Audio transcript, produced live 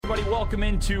everybody. Welcome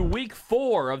into Week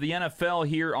 4 of the NFL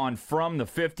here on From the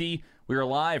 50. We are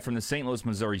live from the St. Louis,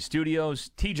 Missouri studios.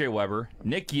 TJ Weber,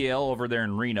 Nick Yale over there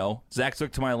in Reno, Zach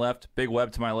Zook to my left, Big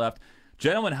Web to my left.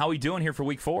 Gentlemen, how we doing here for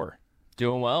Week 4?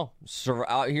 Doing well.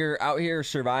 Out here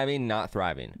surviving, not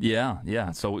thriving.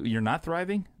 Yeah. So you're not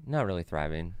thriving? Not really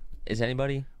thriving. Is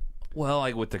anybody? Well,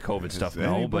 like with the COVID stuff,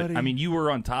 no. But I mean, you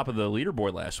were on top of the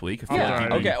leaderboard last week.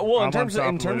 Okay. Well, in terms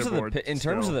of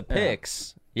the Yeah.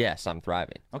 picks, yes, I'm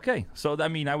thriving. Okay. So I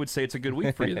mean, I would say it's a good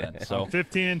week for you then. So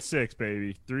 15-6,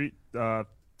 baby.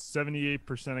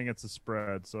 78% against the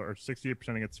spread, or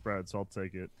 68% against the spread. So I'll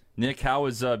take it. Nick, how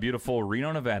is beautiful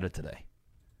Reno, Nevada today?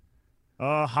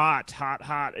 Hot.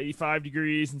 85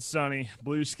 degrees and sunny.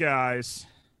 Blue skies.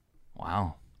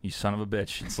 Wow. You son of a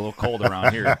bitch. It's a little cold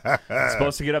around here. It's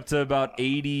supposed to get up to about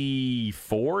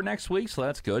 84 next week, so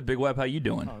that's good. Big Web, how you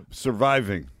doing?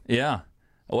 Surviving. Yeah.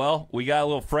 Well, we got a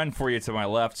little friend for you to my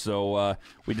left, so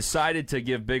we decided to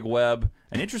give Big Web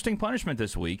an interesting punishment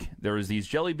this week. There was these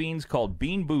jelly beans called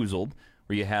Bean Boozled,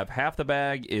 where you have half the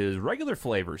bag is regular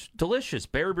flavors, delicious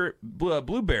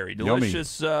blueberry,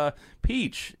 delicious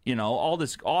peach, all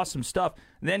this awesome stuff.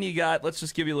 And then you got, let's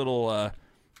just give you a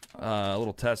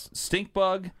little test, stink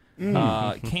bug,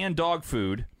 canned dog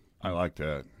food. I like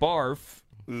that. Barf,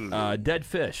 dead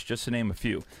fish, just to name a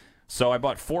few. So I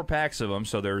bought 4 packs of them.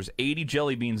 So there's 80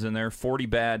 jelly beans in there, 40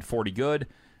 bad, 40 good.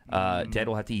 Dad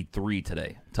will have to eat 3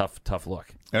 today. Tough look.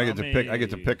 And I get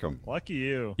to pick them. Lucky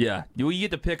you. Yeah, you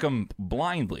get to pick them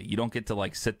blindly. You don't get to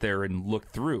sit there and look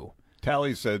through.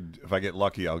 Tally said if I get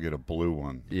lucky, I'll get a blue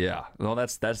one. Yeah, well,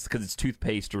 that's because it's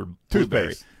toothpaste or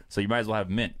blueberry. So you might as well have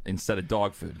mint instead of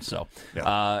dog food. So,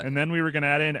 yeah. And then we were going to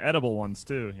add in edible ones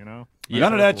too,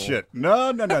 None of that shit.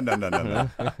 No.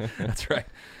 That's right.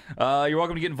 You're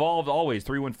welcome to get involved always.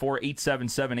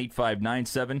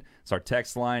 314-877-8597. It's our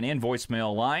text line and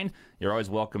voicemail line. You're always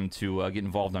welcome to get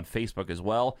involved on Facebook as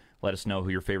well. Let us know who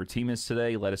your favorite team is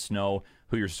today. Let us know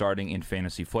who you're starting in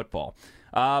fantasy football.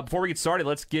 Before we get started,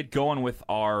 let's get going with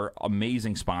our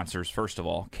amazing sponsors. First of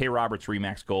all, K. Roberts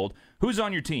RE/MAX Gold. Who's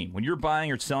on your team? When you're buying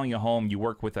or selling a home, you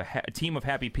work with a team of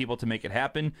happy people to make it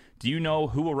happen. Do you know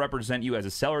who will represent you as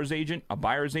a seller's agent, a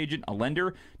buyer's agent, a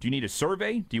lender? Do you need a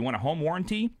survey? Do you want a home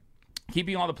warranty?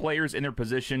 Keeping all the players in their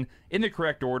position in the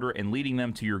correct order and leading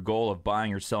them to your goal of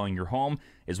buying or selling your home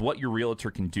is what your realtor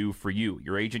can do for you.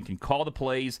 Your agent can call the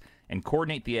plays and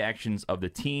coordinate the actions of the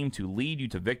team to lead you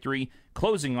to victory,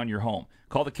 closing on your home.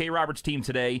 Call the K. Roberts team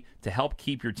today to help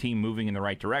keep your team moving in the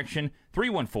right direction.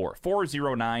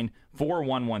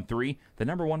 314-409-4113. The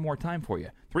number one more time for you.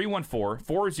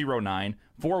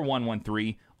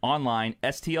 314-409-4113. Online,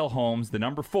 STL Homes, the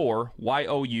number 4,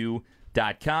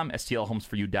 YOU.com,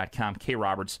 STLHomesForYou.com, K.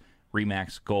 Roberts,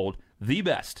 RE/MAX Gold, the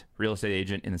best real estate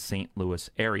agent in the St. Louis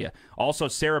area. Also,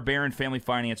 Sarah Barron, Family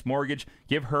Finance Mortgage.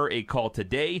 Give her a call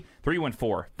today,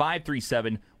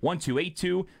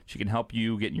 314-537-1282. She can help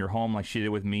you get in your home like she did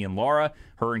with me and Laura.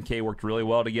 Her and Kay worked really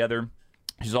well together.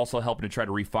 She's also helping to try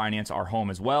to refinance our home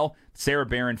as well. Sarah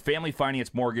Barron, Family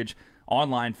Finance Mortgage,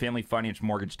 online,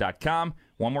 familyfinancemortgage.com.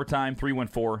 One more time,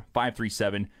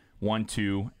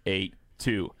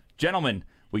 314-537-1282. Gentlemen,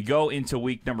 we go into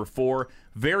week number 4.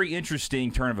 Very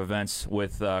interesting turn of events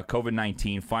with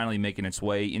COVID-19 finally making its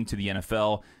way into the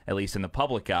NFL, at least in the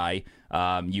public eye.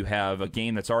 You have a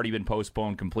game that's already been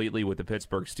postponed completely with the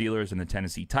Pittsburgh Steelers and the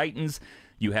Tennessee Titans.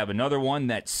 You have another one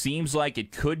that seems like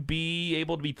it could be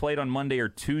able to be played on Monday or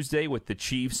Tuesday with the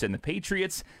Chiefs and the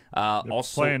Patriots.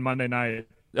 Also playing Monday night.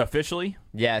 Officially?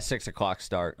 Yeah, 6 o'clock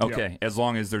start. Okay, as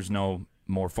long as there's no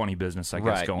more funny business, I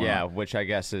guess, going on. Yeah, which I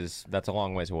guess that's a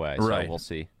long ways away, so we'll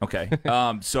see. Okay,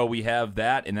 so we have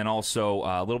that, and then also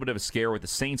a little bit of a scare with the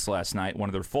Saints last night. One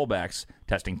of their fullbacks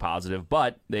testing positive,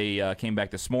 but they came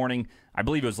back this morning. I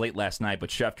believe it was late last night, but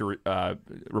Schefter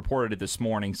reported it this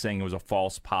morning saying it was a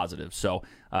false positive. So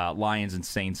Lions and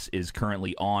Saints is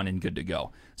currently on and good to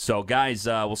go. So, guys,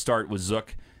 we'll start with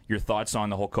Zook. Your thoughts on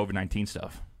the whole COVID-19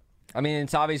 stuff? I mean,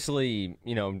 it's obviously,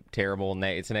 terrible, and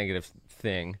it's a negative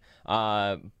thing.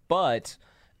 But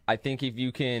I think if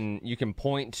you can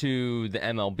point to the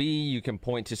MLB, you can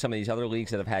point to some of these other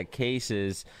leagues that have had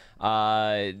cases,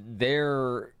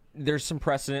 there's some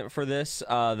precedent for this. The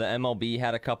MLB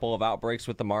had a couple of outbreaks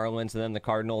with the Marlins and then the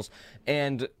Cardinals,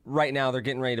 and right now they're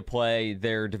getting ready to play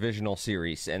their divisional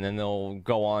series, and then they'll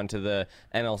go on to the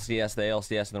NLCS, the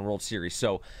ALCS, and the World Series.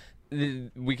 So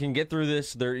we can get through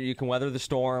this. You can weather the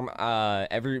storm.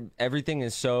 Everything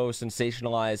is so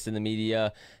sensationalized in the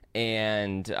media,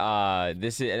 and and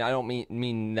I don't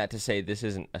mean that to say this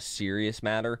isn't a serious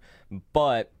matter,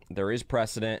 but there is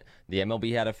precedent. The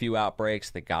MLB had a few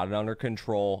outbreaks. They got it under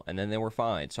control, and then they were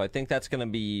fine. So I think that's going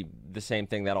to be the same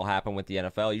thing that'll happen with the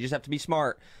NFL. You just have to be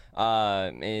smart,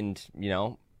 and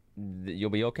you'll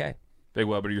be okay. Big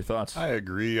Weber, your thoughts? I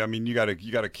agree. I mean, you got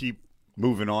to keep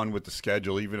moving on with the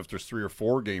schedule, even if there's 3 or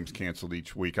 4 games canceled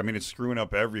each week. I mean, it's screwing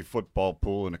up every football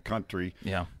pool in the country.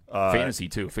 Yeah. Fantasy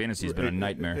too. Fantasy's been a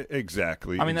nightmare.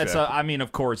 Exactly. I mean, exactly.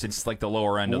 of course, it's like the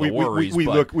lower end of the worries. We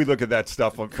look at that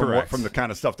stuff from the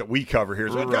kind of stuff that we cover here.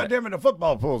 It's like, God damn it, the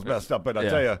football pool's messed up. But I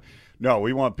tell you, no,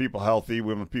 we want people healthy.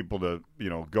 We want people to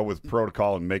go with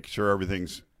protocol and make sure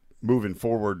everything's moving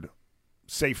forward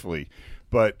safely.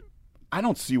 But I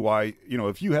don't see why,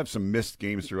 if you have some missed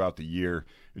games throughout the year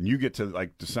and you get to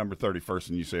like December 31st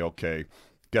and you say, okay,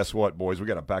 guess what, boys, we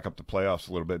got to back up the playoffs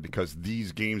a little bit because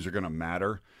these games are going to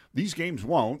matter. These games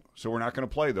won't, so we're not going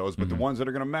to play those. But the ones that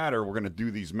are going to matter, we're going to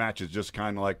do these matches just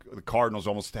kind of like the Cardinals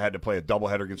almost had to play a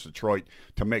doubleheader against Detroit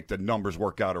to make the numbers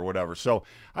work out or whatever. So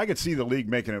I could see the league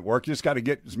making it work. You just got to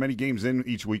get as many games in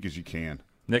each week as you can.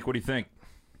 Nick, what do you think?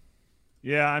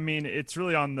 Yeah, I mean, it's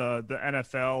really on the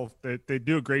NFL. They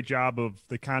do a great job of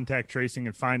the contact tracing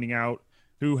and finding out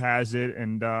who has it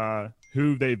and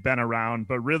who they've been around,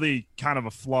 but really kind of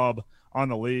a flub on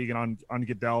the league and on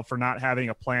Goodell for not having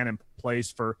a plan in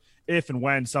place for if and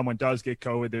when someone does get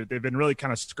COVID. They've been really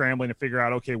kind of scrambling to figure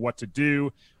out, okay, what to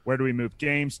do, where do we move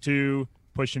games to,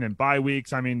 pushing in bye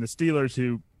weeks. I mean, the Steelers,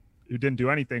 who didn't do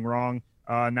anything wrong,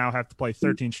 now have to play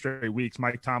 13 straight weeks.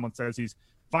 Mike Tomlin says he's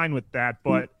fine with that,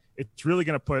 but it's really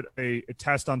going to put a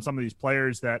test on some of these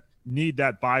players that need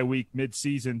that bye week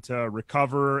mid-season to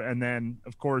recover. And then,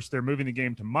 of course, they're moving the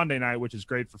game to Monday night, which is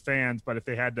great for fans. But if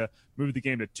they had to move the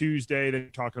game to Tuesday, they're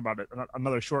talking about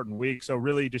another shortened week. So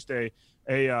really just a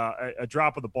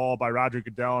drop of the ball by Roger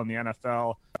Goodell and the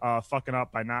NFL, fucking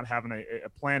up by not having a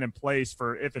plan in place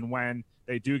for if and when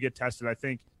they do get tested. I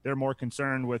think they're more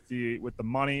concerned with the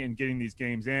money and getting these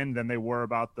games in than they were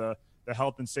about the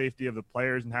health and safety of the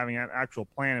players and having an actual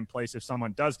plan in place if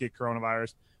someone does get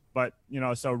coronavirus. But,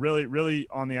 so really, really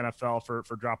on the NFL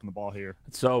for dropping the ball here.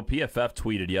 So PFF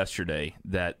tweeted yesterday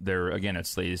that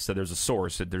they said there's a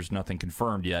source, that there's nothing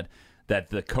confirmed yet, that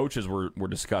the coaches were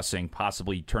discussing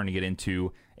possibly turning it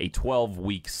into a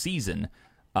 12-week season,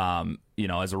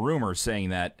 as a rumor, saying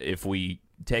that if we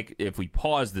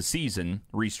pause the season,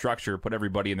 restructure, put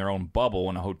everybody in their own bubble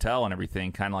in a hotel and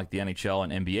everything, kind of like the NHL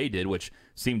and NBA did, which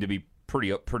seemed to be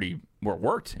pretty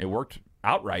well, it worked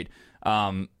outright.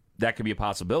 That could be a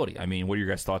possibility. I mean, what are your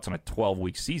guys' thoughts on a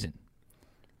 12-week season?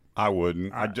 I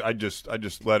wouldn't. I just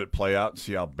let it play out and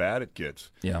see how bad it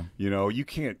gets. Yeah. You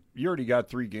can't. You already got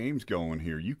 3 games going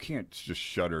here. You can't just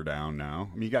shut her down now.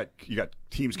 I mean, you got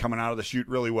teams coming out of the chute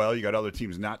really well. You got other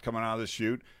teams not coming out of the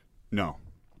chute. No,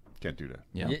 can't do that.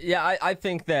 Yeah. I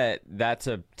think that's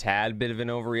a tad bit of an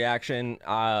overreaction.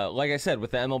 Like I said,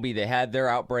 with the MLB, they had their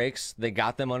outbreaks. They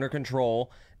got them under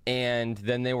control. And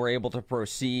then they were able to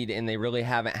proceed, and they really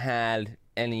haven't had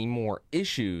any more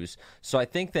issues. So I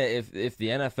think that if the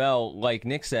NFL, like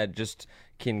Nick said, just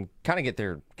can kind of get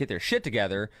their shit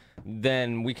together,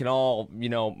 then we can all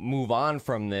move on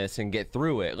from this and get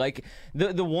through it. Like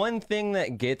the one thing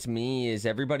that gets me is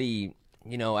everybody's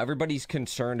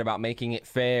concerned about making it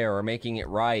fair or making it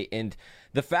right, and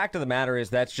the fact of the matter is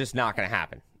that's just not going to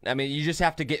happen. I mean, you just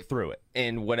have to get through it,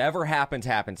 and whatever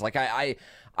happens. Like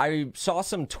I saw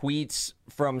some tweets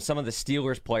from some of the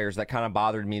Steelers players that kind of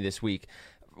bothered me this week,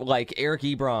 like Eric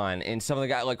Ebron and some of the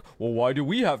guys. Like, well, why do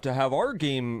we have to have our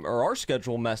game or our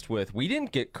schedule messed with? We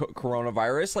didn't get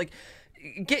coronavirus. Like,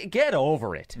 get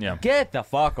over it. Yeah. Get the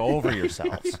fuck over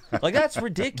yourselves. Like, that's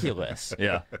ridiculous.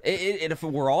 Yeah. If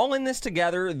we're all in this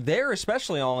together, they're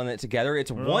especially all in it together.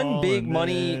 It's one big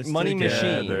money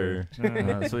machine.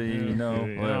 So you know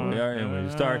where we are and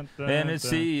we start and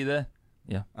see the.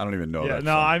 Yeah, I don't even know that.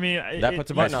 No, song. I mean that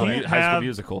puts a button on it. High School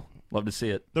Musical. Love to see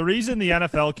it. The reason the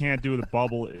NFL can't do the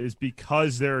bubble is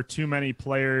because there are too many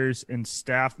players and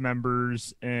staff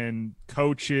members and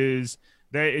coaches.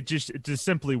 It just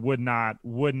simply would not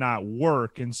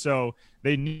work, and so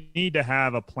they need to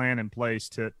have a plan in place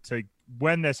to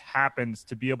when this happens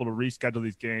to be able to reschedule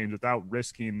these games without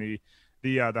risking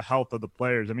the health of the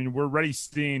players. I mean, we're already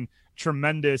seeing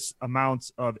tremendous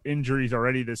amounts of injuries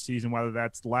already this season, whether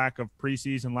that's lack of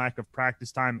preseason, lack of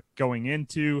practice time going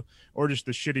into, or just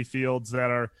the shitty fields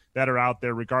that are out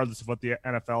there, regardless of what the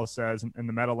NFL says in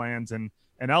the Meadowlands and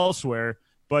elsewhere.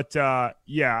 But I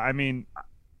mean,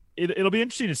 it'll be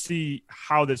interesting to see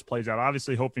how this plays out.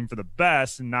 Obviously, hoping for the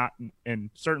best, and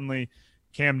certainly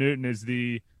Cam Newton is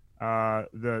the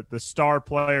star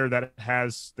player that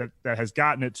has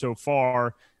gotten it so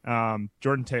far.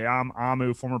 Jordan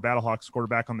Ta'amu, former Battlehawks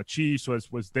quarterback on the Chiefs,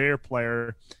 was their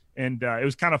player, and it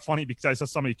was kind of funny because I saw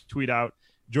somebody tweet out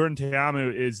Jordan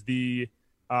Ta'amu is the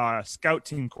scout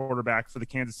team quarterback for the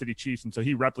Kansas City Chiefs, and so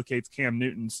he replicates Cam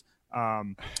Newton's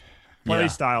play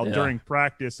style during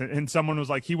practice, and someone was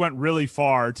like, he went really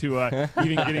far to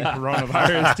even getting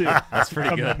coronavirus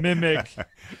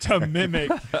to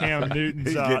mimic Cam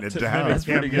Newton's. That's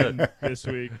pretty good this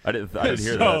week. I didn't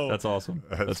hear that. That's awesome.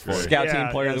 That's funny. Scout team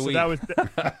player of the week. That was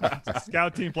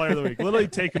Scout team player of the week. Literally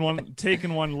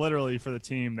taking one literally for the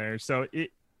team there. So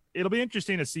it'll be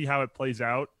interesting to see how it plays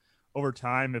out over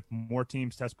time if more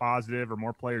teams test positive or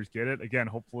more players get it. Again,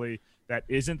 hopefully that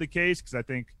isn't the case, because I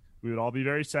think we would all be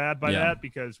very sad by that,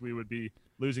 because we would be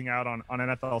losing out on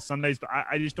NFL Sundays. But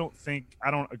I just don't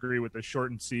agree with the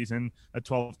shortened season at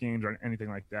 12 games or anything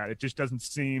like that. It just doesn't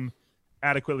seem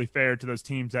adequately fair to those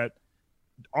teams that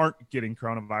aren't getting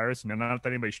coronavirus. And not that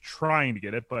anybody's trying to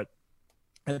get it, but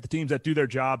at the teams that do their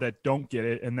job that don't get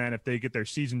it. And then if they get their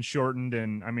season shortened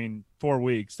in, 4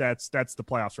 weeks, that's the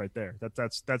playoffs right there.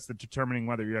 That's the determining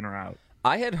whether you're in or out.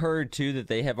 I had heard, too, that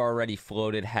they have already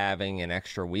floated having an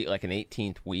extra week, like an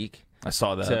 18th week. I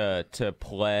saw that. To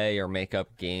play or make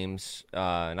up games,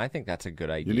 and I think that's a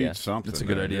good idea. You need something. That's a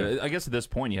good idea. I guess at this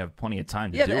point you have plenty of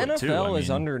time to do it, too. Yeah, the NFL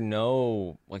is under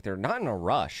they're not in a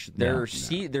rush. Their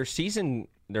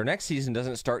next season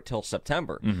doesn't start till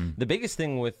September. Mm-hmm. The biggest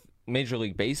thing with Major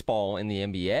League Baseball and the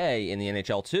NBA and the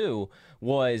NHL, too,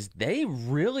 was they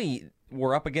really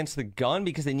were up against the gun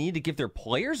because they needed to give their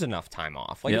players enough time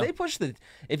off. Like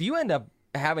if you end up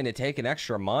having to take an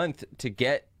extra month to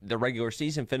get the regular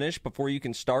season finished before you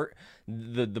can start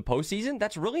the postseason,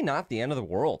 that's really not the end of the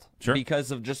world. Sure.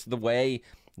 Because of just the way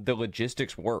the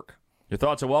logistics work. Your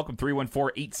thoughts are welcome.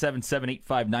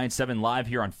 314-877-8597 live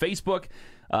here on Facebook.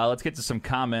 Let's get to some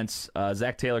comments.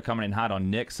 Zach Taylor coming in hot on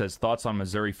Nick says, thoughts on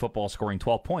Missouri football scoring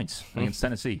 12 points against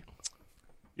Tennessee.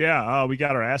 Yeah, we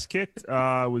got our ass kicked.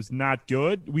 Was not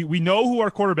good. We know who our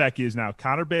quarterback is now.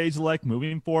 Connor Bazelak.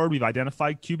 Moving forward, we've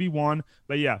identified QB1.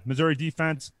 But yeah, Missouri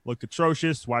defense looked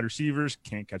atrocious. Wide receivers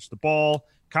can't catch the ball.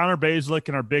 Connor Bazelak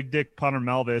and our big dick punter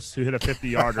Melvis, who hit a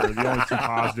 50-yarder, are the only two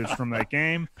positives from that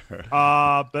game.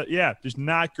 But yeah, just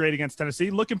not great against Tennessee.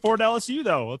 Looking forward to LSU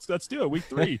though. Let's do it. Week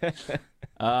 3.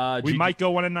 We might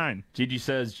go 1-9. Gigi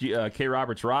says K.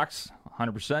 Roberts rocks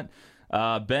 100%.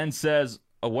 Ben says,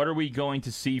 what are we going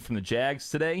to see from the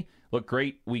Jags today? Looked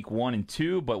great week 1 and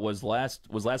 2, but was last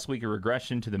week a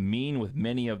regression to the mean with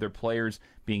many of their players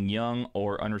being young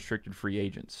or unrestricted free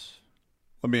agents?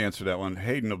 Let me answer that one.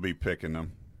 Hayden will be picking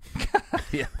them.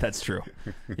 Yeah, that's true.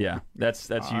 Yeah, that's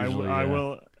usually. I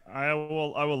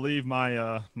will leave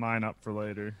my mine up for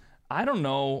later. I don't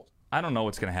know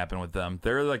what's going to happen with them.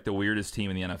 They're like the weirdest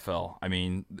team in the NFL. I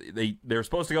mean, they're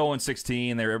supposed to go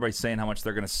 1-16. Everybody's saying how much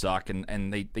they're going to suck,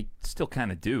 and they still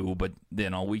kind of do. But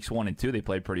weeks 1 and 2 they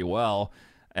played pretty well.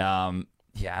 Yeah,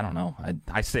 I don't know.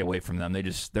 I stay away from them.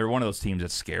 They're one of those teams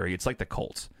that's scary. It's like the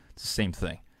Colts. It's the same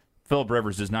thing. Phillip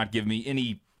Rivers does not give me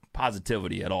any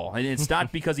positivity at all, and it's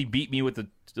not because he beat me with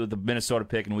the Minnesota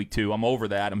pick in week 2. I'm over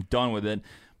that. I'm done with it.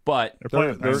 But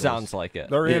sounds like it.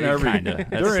 They're in every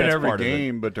every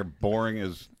game, but they're boring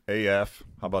as AF.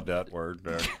 How about that word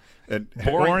there? And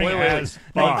boring as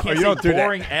fuck. You don't do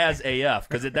boring that. As AF,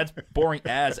 because that's boring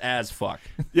as fuck.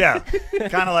 Yeah,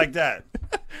 kind of like that.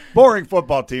 Boring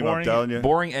football team, I'm telling you.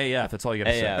 Boring AF. That's all you got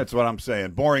to say. That's what I'm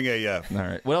saying. Boring AF. All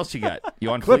right. What else you got?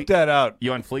 You on Clip fleek? that out.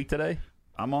 You on fleek today?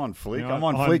 I'm on fleek. I'm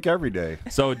on fleek every day.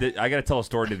 So I got to tell a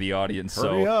story to the audience.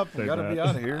 Hurry up. I got to be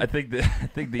out of here. I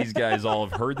think these guys all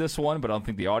have heard this one, but I don't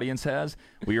think the audience has.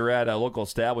 We were at a local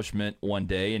establishment one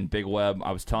day, and Big Web,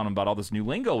 I was telling him about all this new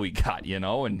lingo we got,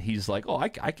 and he's like, oh, I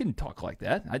can talk like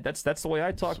that. That's the way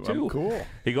I talk, too. Cool.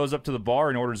 He goes up to the bar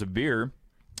and orders a beer,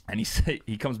 and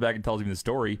he comes back and tells me the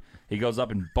story. He goes up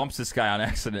and bumps this guy on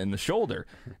accident in the shoulder,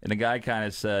 and the guy kind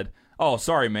of said, oh,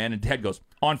 sorry, man, and Dad goes,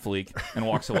 on fleek, and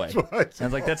walks away. And I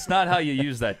was like, that's not how you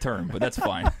use that term, but that's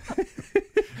fine.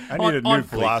 I need a new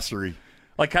glossary.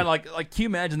 Like, kind of like, can you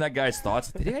imagine that guy's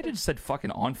thoughts? Did he just said fucking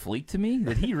on fleek to me?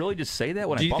 Did he really just say that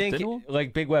when I bumped into him?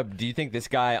 Like, Big Web, do you think this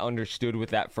guy understood what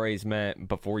that phrase meant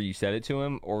before you said it to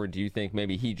him? Or do you think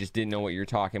maybe he just didn't know what you're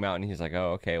talking about and he's like,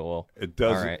 oh, okay, well, it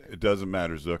doesn't, all right. It doesn't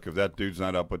matter, Zook. If that dude's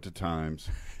not up with the times,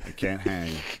 he can't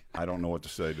hang. I don't know what to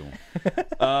say to him.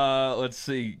 Let's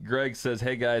see. Greg says,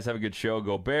 hey, guys, have a good show.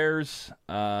 Go Bears.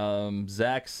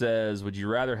 Zach says, would you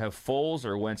rather have Foles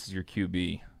or Wentz as your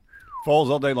QB? Foles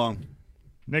all day long.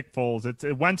 Nick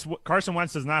Foles. Carson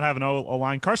Wentz does not have an O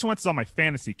line. Carson Wentz is on my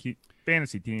fantasy team.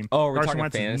 Oh, we're Carson talking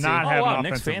Wentz fantasy. Does not have an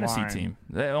Nick's offensive fantasy line. team.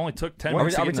 They only took 10 Are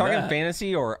weeks we to get talking into that.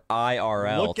 fantasy or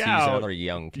IRL? Look To use out. another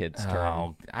young kid's term.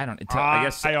 Oh, I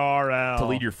guess IRL to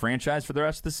lead your franchise for the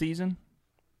rest of the season.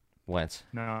 Wentz.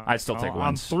 No, I'd still take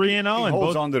Wentz. I'm 3-0 and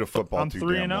holds both. on to the football I'm too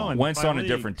 3-0 damn long. and Wentz on a leagues.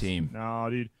 different team. No,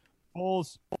 dude.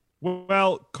 Foles.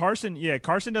 Well, Carson. Yeah,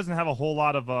 Carson doesn't have a whole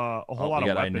lot of lot we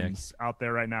of got weapons out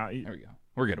there right now. There we go.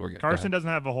 We're good. We're good. Carson doesn't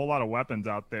have a whole lot of weapons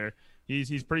out there.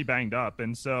 He's pretty banged up,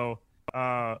 and so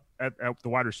at the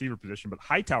wide receiver position. But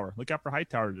Hightower, look out for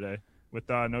Hightower today with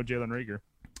no Jalen Reagor.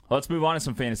 Let's move on to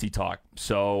some fantasy talk.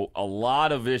 So a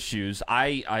lot of issues.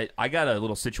 I got a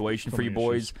little situation for you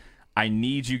boys. I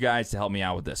need you guys to help me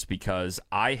out with this because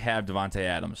I have Davante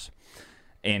Adams,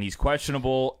 and he's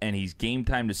questionable, and he's game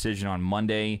time decision on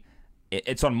Monday.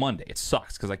 It's on Monday. It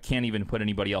sucks because I can't even put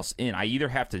anybody else in. I either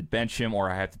have to bench him or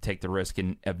I have to take the risk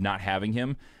of not having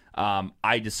him.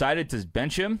 I decided to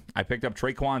bench him. I picked up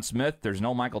Traquan Smith. There's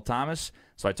no Michael Thomas,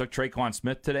 so I took Traquan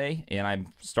Smith today, and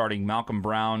I'm starting Malcolm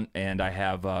Brown, and I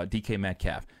have DK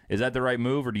Metcalf. Is that the right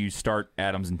move, or do you start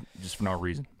Adams just for no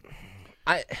reason?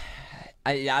 I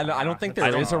don't think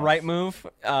there is a right move.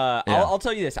 I'll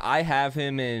tell you this. I have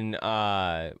him in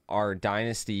our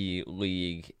Dynasty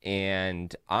League,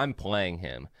 and I'm playing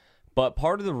him. But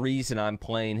part of the reason I'm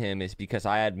playing him is because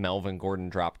I had Melvin Gordon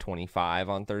drop 25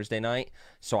 on Thursday night.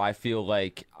 So I feel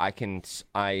like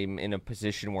I'm in a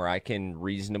position where I can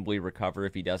reasonably recover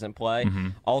if he doesn't play. Mm-hmm.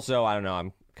 Also, I don't know.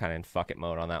 I'm kind of in fuck it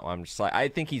mode on that one. I'm just like, I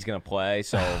think he's going to play.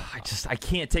 So I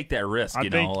can't take that risk, I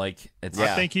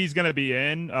think he's going to be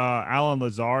in. Alan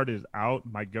Lazard is out,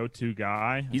 my go-to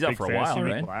guy. He's out for a while,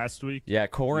 right? Last week. Yeah,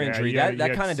 core injury.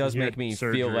 That kind of does make me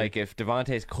surgery. feel like if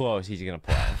Davante's close, he's going to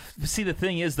play. See, the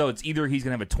thing is, though, it's either he's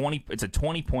going to have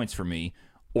 20 points for me,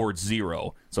 or it's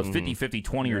 0. So it's 50-50,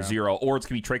 20 or 0. Or it's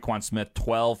going to be Traquan Smith,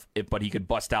 12, but he could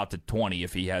bust out to 20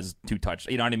 if he has 2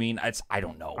 touchdowns. You know what I mean? I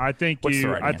don't know. I think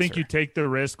I think you take the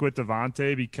risk with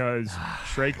Davante because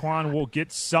Traquan will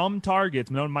get some targets.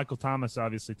 No Michael Thomas,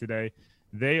 obviously, today.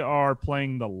 They are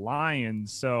playing the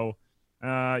Lions. So,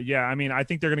 I mean, I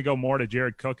think they're going to go more to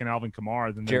Jared Cook and Alvin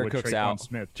Kamara than they would Traquan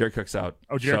Smith. Jared Cook's out.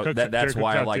 Oh, Jared Cook's that's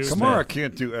why I like Smith. Kamara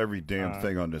can't do every damn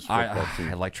thing on this football team.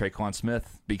 I like Traquan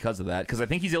Smith because of that, because I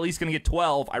think he's at least going to get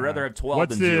 12. I'd rather have 12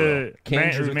 than 0.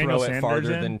 Can Drew throw it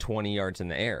farther in? than 20 yards in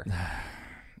the air?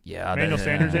 Yeah, Emmanuel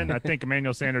Sanders in. I think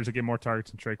Emmanuel Sanders will get more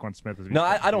targets than Traquan Smith. No,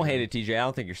 I don't hate it, TJ. I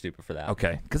don't think you're stupid for that.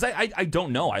 Okay, because I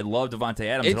don't know. I love Davante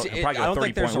Adams. I don't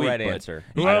think there's a right answer.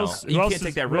 Who else? You can't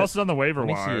take that risk. Who else is on the waiver Who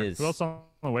wire? is? Who else on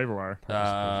the waiver wire?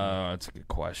 That's a good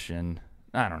question.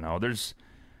 I don't know.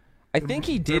 I think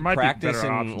he did might be practice better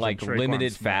in options like than Traquan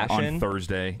limited Smith. fashion on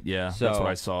Thursday. Yeah, So- that's what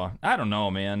I saw. I don't know,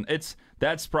 man.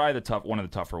 That's probably one of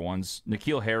the tougher ones.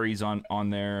 N'Keal Harry's on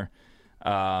there,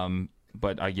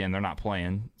 but again, they're not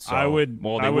playing. So I would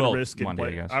risk it. Monday,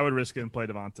 I guess. I would risk it and play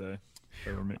Davante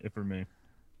for me.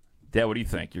 Dad, what do you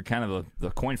think? You're kind of the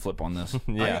coin flip on this.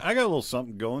 Yeah. I got a little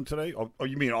something going today. Oh,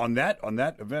 you mean on that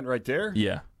event right there?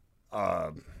 Yeah.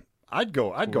 I'd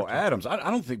go Adams. I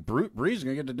don't think Breeze is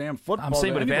gonna get the damn football. I'm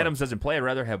saying, but anyway. if Adams doesn't play, I'd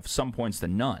rather have some points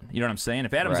than none. You know what I'm saying?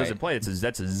 If Adams Right. doesn't play,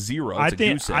 that's a 0. I It's a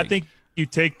goose egg. think you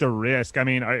take the risk. I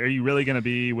mean, are you really going to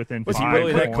be within Was he 5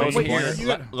 really that points? close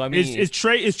here? Is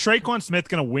Traquan Smith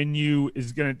going to win you?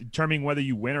 Is going to determine whether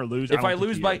you win or lose? If I don't think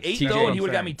lose he by is. 8, TJ, though, and he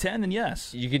would have got saying. me 10, then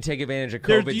yes. You can take advantage of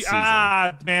COVID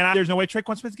season. Man, there's no way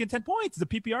Traquan Smith's getting 10 points. It's a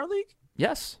PPR league.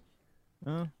 Yes.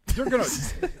 They're gonna,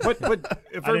 but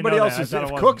if I everybody didn't know else that. is I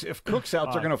thought it wasn't. if Cook's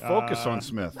out, they're gonna focus on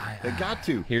Smith. They got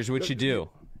to. Here's what you do.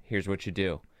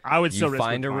 I would still You risk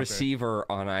find with a Devontae. receiver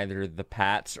on either the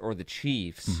Pats or the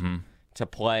Chiefs to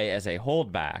play as a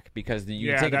holdback because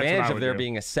you Yeah, take that's what advantage I of would there do.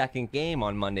 being a second game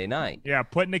on Monday night. Yeah,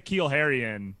 put N'Keal Harry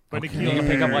in. You can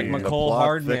pick up like The McCole plot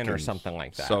Hardman or thickens. something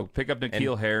like that. So pick up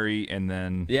N'Keal Harry and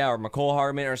then Yeah, or McCole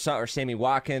Hardman or Sammy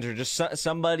Watkins or just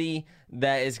somebody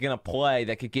that is going to play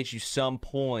that could get you some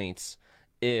points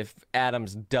if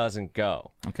Adams doesn't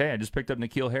go. okay, I just picked up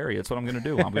N'Keal Harry. That's what I'm going to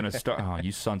do. I'm going to start. Oh,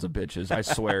 you sons of bitches! I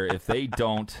swear, if they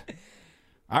don't,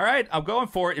 all right, I'm going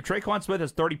for it. If Traquan Smith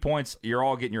has 30 points, you're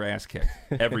all getting your ass kicked.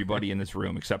 Everybody in this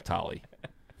room except Tolly.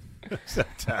 If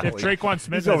Traquan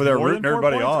Smith He's over has there more rooting than 4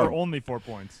 everybody points on. or only 4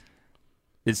 points.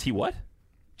 Is he what?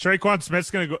 Traquan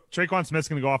Smith's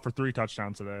gonna go off for 3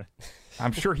 touchdowns today.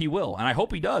 I'm sure he will, and I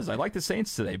hope he does. I like the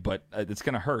Saints today, but it's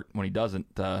going to hurt when he doesn't.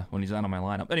 When he's not on my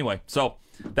lineup. Anyway, so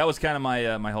that was kind of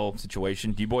my whole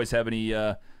situation. Do you boys have any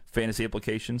fantasy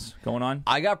applications going on?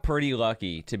 I got pretty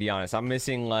lucky, to be honest. I'm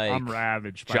missing like I'm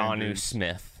ravaged by Jonnu injuries.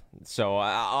 Smith, so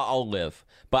I'll live.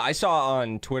 But I saw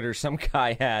on Twitter some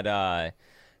guy had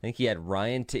think he had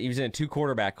Ryan. He was in a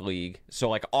 2-quarterback league, so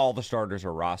like all the starters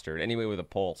are rostered. Anyway, with a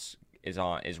pulse is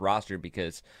rostered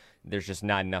because there's just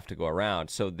not enough to go around.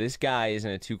 So this guy is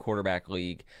in a 2-quarterback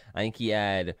league. I think he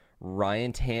had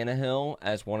Ryan Tannehill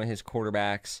as one of his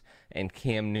quarterbacks and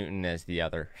Cam Newton as the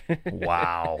other.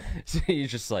 Wow. So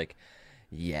he's just like,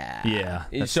 yeah. Yeah.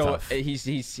 That's So tough. he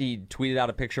tweeted out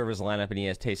a picture of his lineup, and he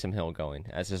has Taysom Hill going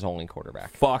as his only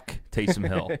quarterback. Fuck Taysom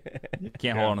Hill.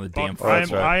 Can't hold on to the damn I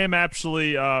football. am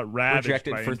actually ravaged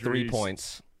Rejected by for injuries. 3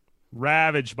 points.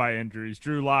 Ravaged by injuries.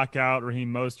 Drew Lock out,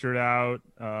 Raheem Mostert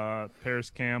out, Paris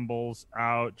Campbell's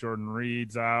out, Jordan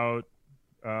Reed's out.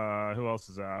 Who else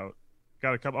is out?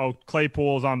 Got a couple. Oh,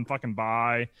 Claypool's on fucking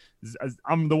bye.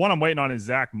 The one I'm waiting on is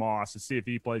Zach Moss to see if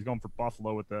he plays. Going for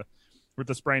Buffalo with the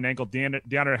sprained ankle.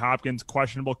 DeAndre Hopkins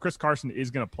questionable. Chris Carson is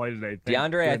going to play today.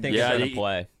 I think is going to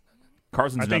play.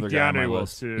 Carson's I think another guy on my DeAndre will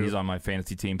list. too. He's on my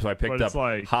fantasy team, so I picked But up it's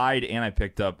like- Hyde and I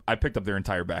picked up their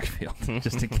entire backfield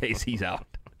just in case he's out.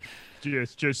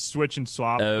 Just switch and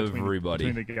swap Everybody.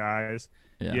 between the guys.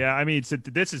 Yeah. Yeah, I mean,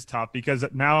 this is tough because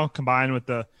now combined with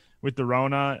the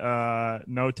Rona,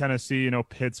 no Tennessee, no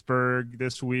Pittsburgh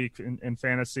this week in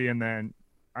fantasy, and then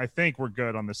I think we're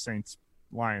good on the Saints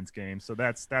Lions game, so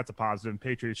that's a positive. And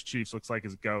Patriots Chiefs looks like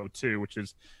is go too, which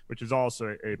is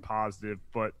also a positive.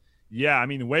 But yeah, I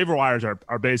mean, the waiver wires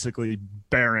are basically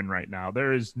barren right now.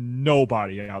 There is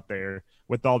nobody out there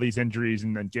with all these injuries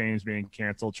and then games being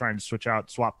canceled, trying to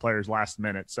swap players last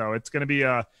minute. So it's gonna be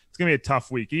a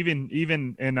tough week. Even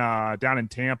in down in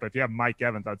Tampa, if you have Mike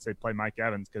Evans, I'd say play Mike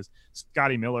Evans because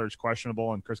Scotty Miller is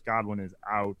questionable and Chris Godwin is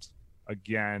out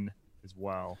again as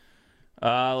well.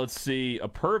 Let's see.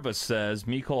 Apurva says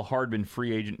Mecole Hardman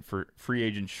free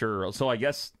agent sure. So I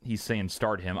guess he's saying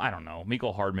start him. I don't know.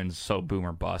 Mecole Hardman's so boom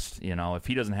or bust. You know, if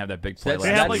he doesn't have that big play They They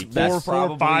last have week, like that's four or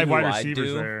probably five who wide I'd receivers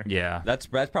do. there. yeah, That's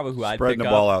probably who I'd Spreading pick the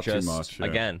ball up. out too Just, much, yeah.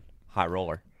 Again, high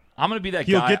roller. I'm gonna be that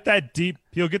He'll guy. get that deep.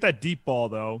 He'll get that deep ball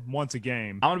though once a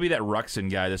game. I'm gonna be that Ruxin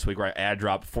guy this week where I ad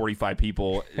drop 45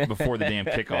 people before the damn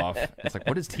kickoff. It's like,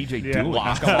 what is TJ Yeah. doing?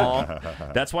 Lock 'em all.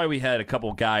 That's why we had a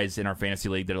couple guys in our fantasy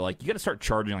league that are like, you got to start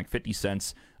charging like 50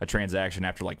 cents a transaction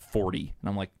after like 40. And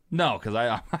I'm like, no, because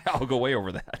I'll go way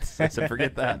over that. So I said,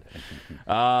 forget that.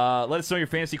 Let us know your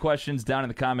fantasy questions down in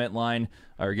the comment line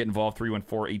or get involved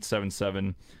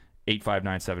 314-877-8597.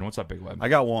 What's up, Big Web? I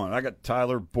got one. I got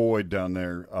Tyler Boyd down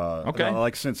there. Okay. I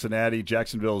like Cincinnati.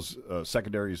 Jacksonville's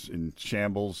secondary's in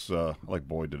shambles. I like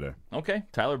Boyd today. Okay,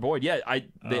 Tyler Boyd. Yeah, I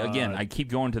keep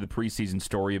going to the preseason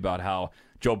story about how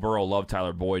Joe Burrow loved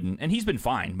Tyler Boyd, and he's been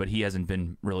fine, but he hasn't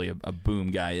been really a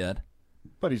boom guy yet.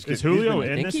 But he's Is Julio he's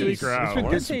been- in this week or out? been I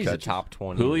good would say he's a catches. top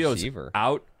 20 Julio's receiver.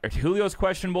 out. Julio's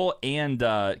questionable, and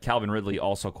Calvin Ridley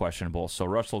also questionable. So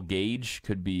Russell Gage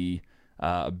could be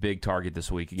a big target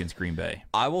this week against Green Bay.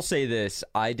 I will say this: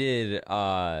 I've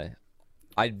done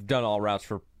all routes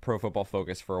for Pro Football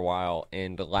Focus for a while,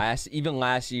 and last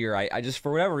year, I just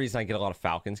for whatever reason I get a lot of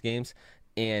Falcons games,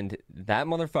 and that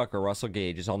motherfucker Russell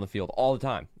Gage is on the field all the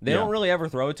time. They don't really ever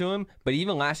throw it to him, but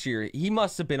even last year he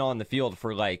must have been on the field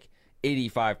for like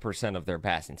 85% of their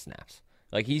passing snaps.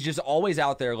 Like he's just always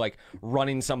out there like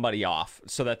running somebody off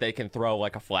so that they can throw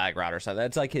like a flag route or something.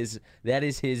 That's like that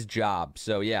is his job.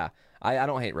 So yeah, I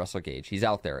don't hate Russell Gage. He's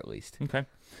out there at least. Okay.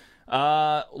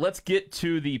 Let's get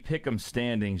to the pick'em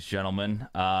standings, gentlemen.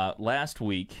 Last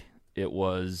week it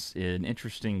was an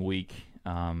interesting week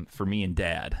for me and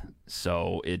Dad.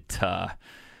 So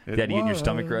Dad, you get your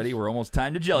stomach ready? We're almost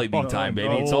time to jelly bean time,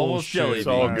 baby. It's almost jelly Bullshit.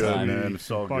 bean It's all good, time. man.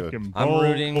 It's all good. Fucking I'm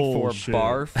rooting bullshit. for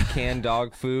barf, canned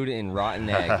dog food, and rotten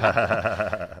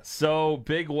egg. So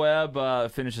Big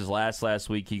Web finishes last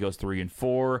week. He goes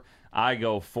 3-4. I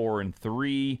go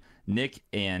 4-3. Nick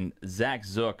and Zach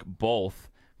Zook both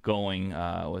going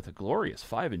with a glorious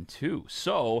 5-2.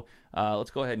 So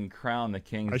let's go ahead and crown the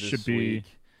kings I this should be-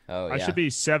 week. Oh yeah. I should be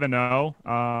 7-0.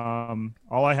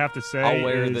 All I have to say I'll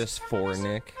wear is this for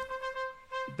Nick.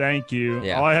 thank you.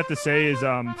 Yeah. All I have to say is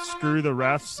screw the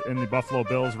refs in the Buffalo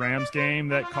Bills-Rams game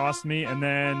that cost me, and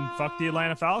then fuck the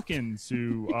Atlanta Falcons,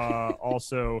 who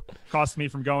also cost me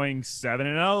from going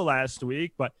 7-0 last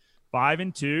week. But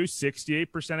 5-2,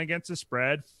 68% against the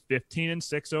spread,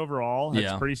 15-6 overall. That's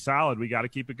Yeah. pretty solid. We got to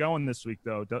keep it going this week,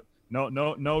 though.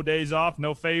 No days off,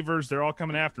 no favors. They're all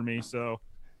coming after me. So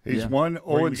He's Yeah.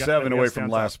 1-7 away from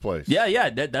last place.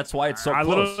 Yeah, that's why it's so I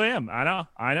close. literally am. I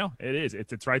know. It is.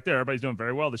 It's right there. Everybody's doing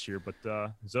very well this year. But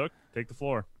Zook, take the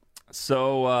floor.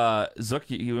 So,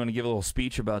 Zook, you want to give a little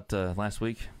speech about last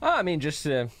week? I mean, just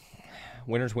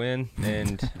winners win,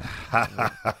 and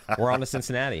we're on to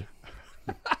Cincinnati.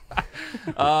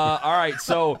 All right,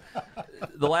 so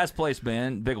the last place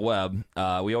man, Big Web.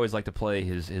 We always like to play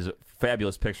his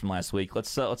fabulous picks from last week.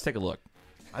 Let's take a look.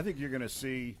 I think you're going to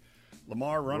see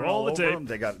Lamar running Roll all the over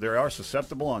tape. them. They are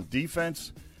susceptible on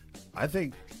defense. I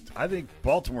think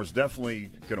Baltimore's definitely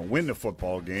going to win the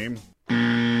football game.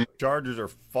 Chargers are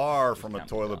far from a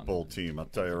toilet bowl team, I'll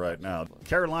tell you right now.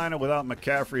 Carolina without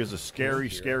McCaffrey is a scary,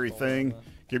 scary thing.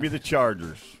 Give me the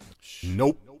Chargers.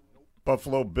 Nope.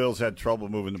 Buffalo Bills had trouble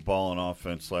moving the ball on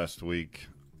offense last week.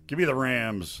 Give me the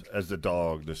Rams as the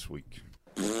dog this week.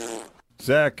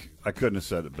 Zach, I couldn't have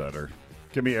said it better.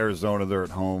 Give me Arizona. They're at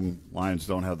home. Lions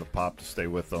don't have the pop to stay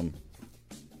with them.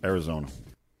 Arizona.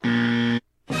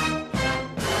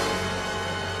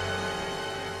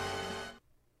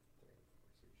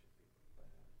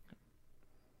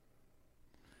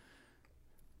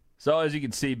 So as you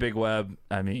can see, Big Web,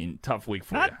 I mean, tough week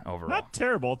for you overall. Not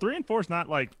terrible. 3-4 is not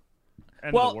like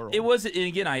end of the world. It was, and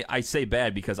again, I say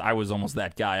bad because I was almost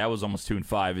that guy. I was almost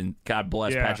 2-5, and God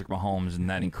bless Patrick Mahomes and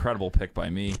that incredible pick by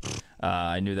me.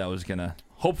 I knew that was gonna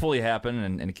hopefully happen,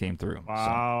 and it came through.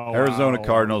 Wow. Arizona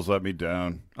Cardinals let me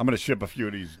down. I'm going to ship a few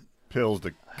of these pills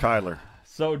to Kyler.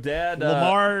 So, Dad,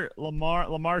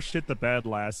 Lamar shit the bed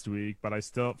last week, but I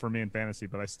still, for me in fantasy,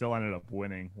 but I still ended up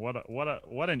winning. What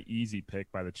an easy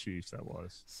pick by the Chiefs that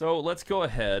was. So let's go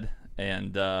ahead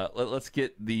and let's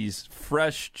get these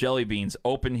fresh jelly beans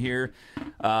open here.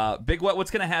 Big Web,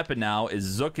 what's going to happen now is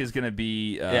Zook is going to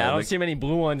be. I don't see many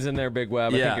blue ones in there, Big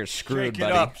Web. I think you're screwed,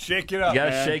 buddy. Shake it up. You got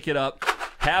to man. shake it up.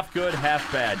 Half good,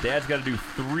 half bad. Dad's got to do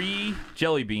 3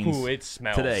 jelly beans Ooh, it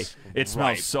smells today. It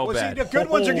smells so Well, see, bad. the good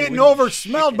ones are getting Holy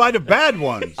over-smelled by the bad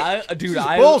ones. Dude, This is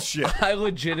bullshit. I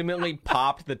legitimately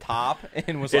popped the top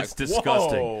and was It's like,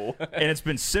 disgusting. Whoa. And it's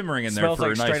been simmering in there Smells for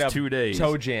like a straight nice up 2 days.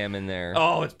 toe jam in there.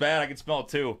 Oh, it's bad. I can smell it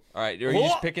too. All right, are you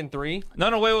just picking 3?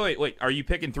 No, wait. Are you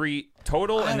picking 3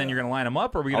 total, and then you're going to line them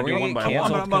up, or are we going to do one by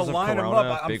canceled? one? I'm going because to of line them Corona,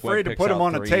 up. I'm Big afraid Web to put them picks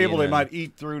on out the 3 table. They and might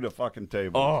eat through the fucking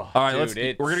table. Oh, All right,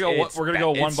 dude, we're gonna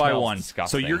go one by one.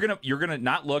 Disgusting. So you're gonna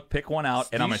not look, pick one out,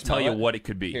 and I'm gonna tell you smell it? what it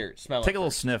could be. Here, smell it Take a little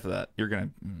first. sniff of that. You're gonna.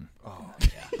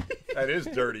 That is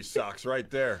dirty socks right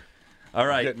there. All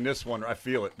right. Getting this one. I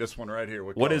feel it. This one right here.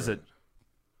 What color is it?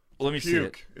 Let me see it.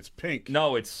 Puke. It's pink.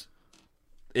 No, it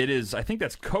is. I think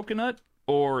that's coconut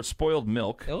or spoiled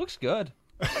milk. It looks good.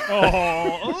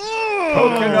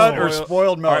 Coconut or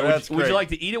spoiled milk. All right, That's would you great. like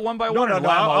to eat it one by No, one? no, or no.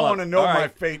 line them I all want to up? know All my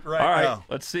right. fate right All right, now.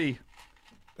 let's see.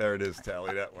 There it is,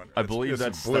 Tally. That one. I believe This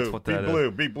is that's what that be is.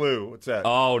 blue. Be blue. What's that?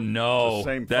 Oh no, It's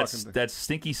the same that's fucking thing. that's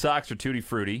stinky socks or tutti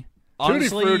frutti.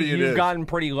 Honestly, Fruity it you've is. gotten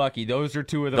pretty lucky. Those are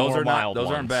 2 of the Those more are mild not. Those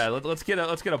ones. aren't bad. Let's get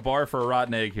a bar for a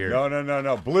rotten egg here.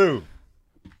 No. Blue.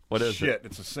 What is Shit. it?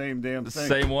 It's the same damn thing.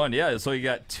 Same one, yeah. So you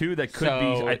got 2 that could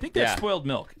be. So, I think that's yeah. spoiled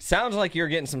milk. Sounds like you're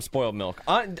getting some spoiled milk.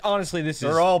 Honestly, this is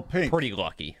They're all pink. pretty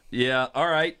lucky. Yeah. All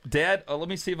right, Dad. Let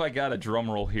me see if I got a drum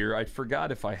roll here. I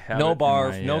forgot if I have No it in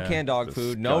barf, my, no canned dog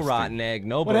food, no disgusting. rotten egg,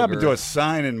 no What booger. happened to a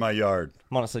sign in my yard?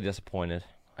 I'm honestly disappointed.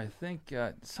 I think,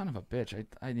 son of a bitch.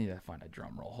 I need to find a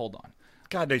drum roll. Hold on.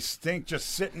 God, they stink just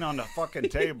sitting on the fucking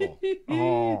table.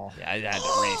 Oh, Yeah, I had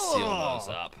to reseal those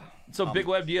up. So, Big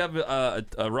Web, do you have a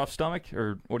rough stomach,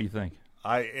 or what do you think?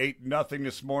 I ate nothing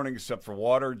this morning except for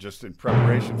water, just in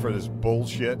preparation for this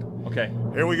bullshit. Okay.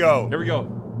 Here we go. Here we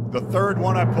go. The third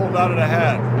one I pulled out of the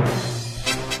hat.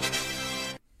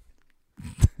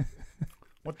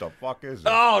 What the fuck is it?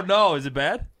 Oh no, is it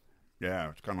bad? Yeah,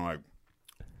 it's kind of like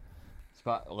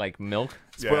Spot like milk.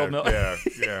 Spoiled milk. Yeah.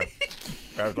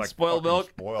 I was like Spoiled fucking milk?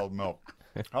 Spoiled milk.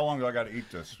 How long do I got to eat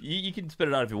this? You can spit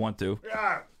it out if you want to.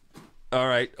 Yeah. All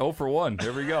right. 0 for 1.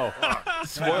 Here we go. Can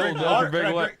Spoiled milk or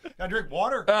Big Web. Can I drink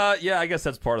water? Yeah, I guess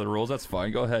that's part of the rules. That's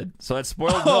fine. Go ahead. So that's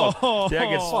spoiled milk. Yeah,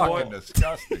 gets Fucking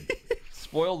disgusting.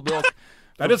 spoiled milk.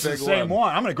 Now, for this is Big the same Web.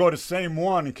 one. I'm going to go to the same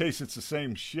one in case it's the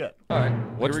same shit. All right.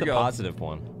 What's Here we the go. positive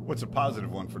one? What's a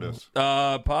positive one for this?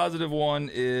 Positive one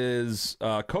is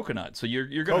coconut. So you're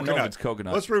going to know if it's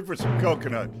coconut. Let's root for some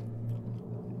coconut.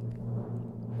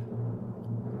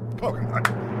 Coconut.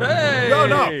 Hey!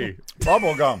 No.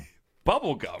 Bubble gum.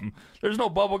 Bubble gum. There's no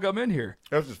bubble gum in here.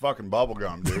 This is fucking bubble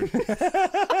gum, dude.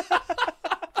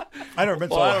 I never been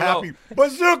Well, I so don't happy.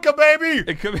 Bazooka, baby!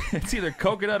 It could be. It's either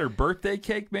coconut or birthday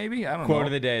cake, maybe. I don't Quote know.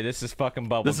 of the day: this is fucking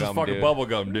bubble This gum, is fucking dude. bubble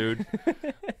gum, dude.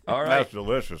 All right. That's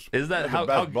delicious. Is that That's how? the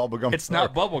best how bubble gum? It's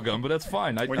not bubble gum, but that's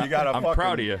fine. When you got a I'm fucking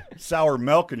proud of you. sour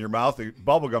milk in your mouth,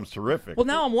 bubble gum's terrific. Well,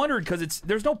 now I'm wondering because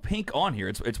there's no pink on here.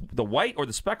 It's the white or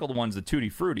the speckled one's the tutti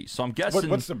frutti. So I'm guessing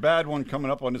What's the bad one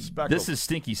coming up on this speckle? this is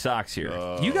stinky socks here.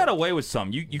 You got away with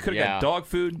some. You could have Yeah. got dog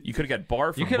food. You could have got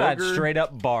barf. You from could have Booger. straight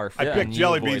up barf. I and picked you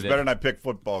jelly avoided beans it. better than I picked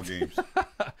football games.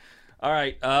 All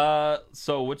right.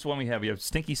 So which one we have? We have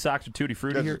stinky socks or tutti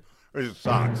frutti here. It's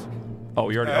socks. Oh,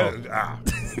 you already.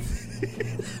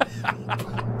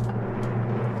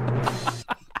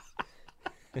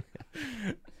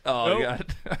 Oh, Nope.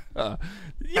 God.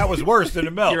 That was worse than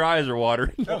the milk. Your eyes are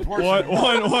watering. That was worse than the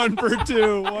milk. One for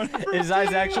two. One for His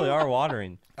eyes actually are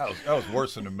watering. That was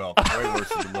worse than the milk. Way worse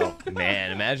than the milk.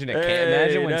 Man, imagine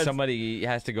Hey, when that's- somebody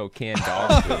has to go can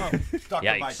dog food. Stuck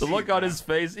in my Yikes. The teeth, look on man. his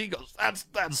face, he goes, that's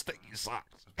sticky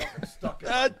socks. Stuck in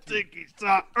that sticky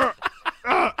sock.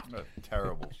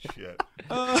 terrible shit.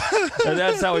 And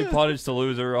that's how he punished the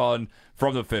loser on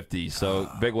from the 50s.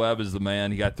 So Big Web is the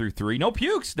man. He got through 3. No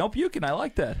pukes. No puking. I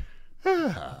like that.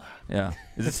 Yeah.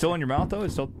 Is it still in your mouth, though?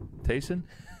 It's still tasting?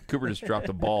 Cooper just dropped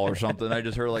a ball or something. I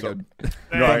just heard like a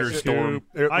thunderstorm.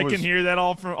 I can hear that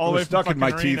all It the way was from stuck in my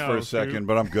fucking teeth Reno, for a Coop. second,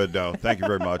 but I'm good now. Thank you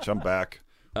very much. I'm back.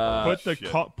 Put the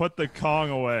shit. put the Kong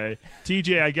away.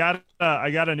 TJ, I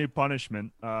got a new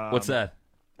punishment. What's that?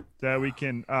 That we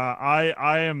can.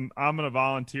 I'm gonna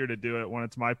volunteer to do it when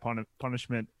it's my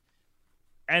punishment.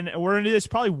 And we're gonna do this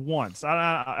probably once.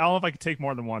 I don't know if I can take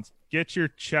more than once. Get your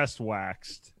chest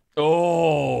waxed.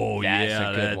 Oh, That's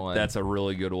yeah. a good one. That's a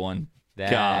really good one.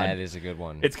 That God. is a good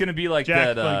one. It's going to be like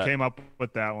Jack that. Flynn came up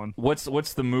with that one. What's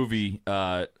the movie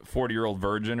 40-Year-Old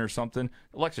Virgin or something?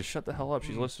 Alexa, shut the hell up.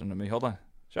 She's listening to me. Hold on.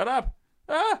 Shut up.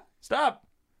 Stop.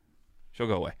 She'll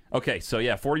go away. Okay, so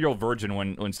yeah, 40-Year-Old Virgin,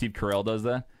 when Steve Carell does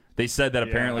that, they said that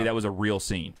apparently that was a real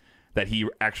scene, that he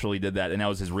actually did that, and that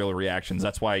was his real reactions.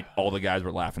 That's why all the guys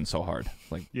were laughing so hard.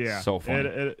 Like, so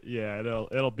funny.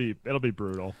 It'll be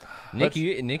brutal. Nick,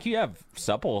 you have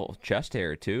supple chest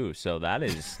hair too, so that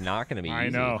is not going to be easy. I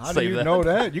know. How do Save you that. know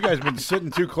that? You guys have been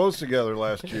sitting too close together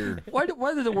last year. Why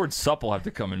did the word supple have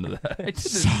to come into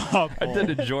that? I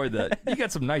did enjoy that. You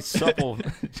got some nice supple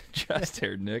chest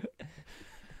hair, Nick.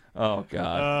 Oh,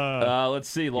 God. Let's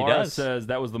see. Laura does. says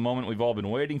that was the moment we've all been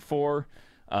waiting for.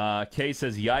 Kay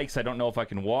says, yikes, I don't know if I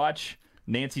can watch.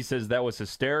 Nancy says that was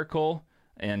hysterical.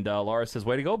 And Laura says,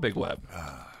 way to go, Big Web.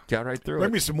 Got right through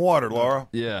Bring it. me some water, Laura.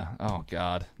 Yeah. Oh,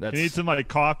 God. That's You need some like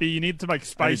coffee. You need some like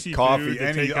spicy coffee, food to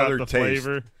any take other out the taste.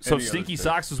 flavor. So Any other Stinky taste.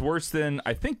 Socks was worse than,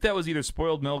 I think that was either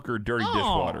spoiled milk or dirty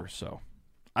dishwater. So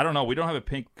I don't know. We don't have a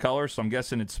pink color, so I'm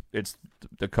guessing it's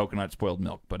the coconut spoiled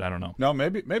milk, but I don't know. No,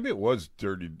 maybe it was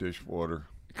dirty dishwater.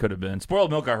 It could have been. Spoiled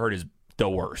milk, I heard, is the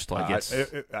worst. Like it's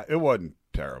It wasn't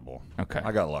terrible. Okay.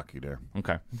 I got lucky there.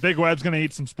 okay. Big Web's gonna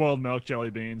eat some spoiled milk jelly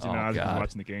beans. You Oh, know, as God. I'm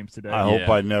watching the games today. I hope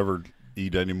Yeah. I never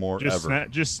eat any more just ever.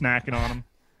 just snacking on them.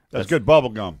 That's good bubble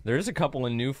gum. There's a couple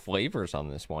of new flavors on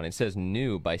this one. It says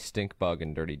new by Stink Bug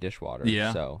and Dirty Dishwater.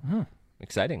 Yeah. So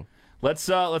exciting. Let's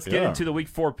get Yeah. into the week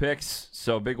 4 picks.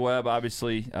 So Big Web,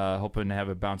 obviously, hoping to have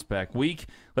a bounce back week.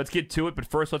 Let's get to it, but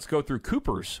first let's go through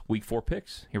Cooper's week 4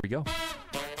 picks. Here we go.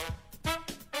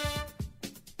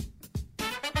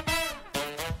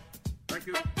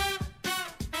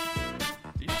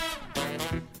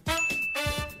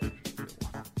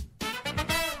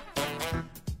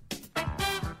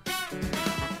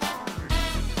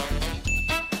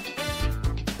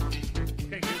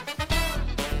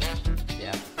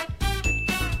 Yeah.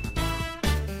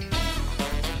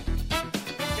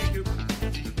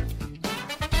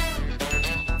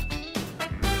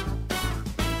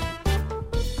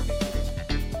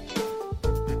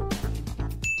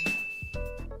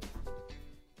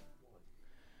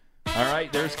 All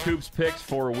right, there's Coop's picks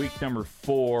for week number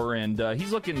 4, and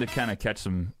he's looking to kind of catch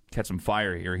some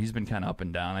fire here. He's been kind of up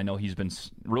and down. I know he's been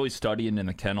really studying in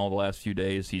the kennel the last few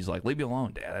days. He's like, leave me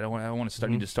alone, Dad. I don't want to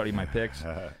study to study my picks.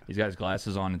 He's got his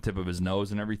glasses on the tip of his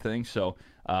nose and everything, so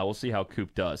we'll see how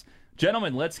Coop does.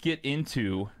 Gentlemen, let's get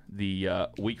into the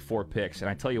week 4 picks, and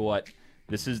I tell you what,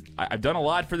 I've done a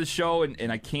lot for this show, and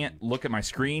I can't look at my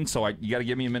screen, so you got to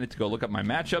give me a minute to go look up my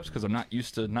matchups because I'm not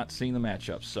used to not seeing the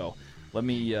matchups. So let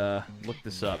me look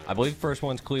this up. I believe the first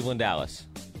one's Cleveland Dallas.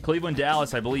 Cleveland,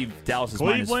 Dallas. I believe Dallas is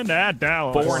Cleveland at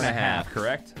Dallas. minus 4.5,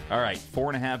 correct? All right,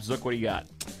 4.5. Zook, what do you got?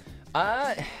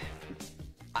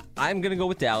 I'm going to go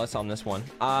with Dallas on this one.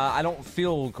 I don't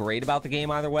feel great about the game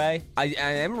either way. I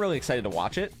am really excited to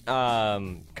watch it.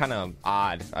 Kind of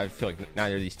odd. I feel like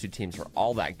neither of these two teams are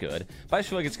all that good. But I just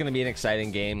feel like it's going to be an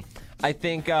exciting game. I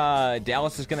think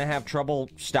Dallas is going to have trouble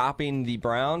stopping the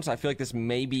Browns. I feel like this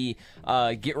may be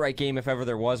a get-right game if ever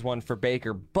there was one for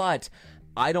Baker. But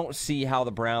I don't see how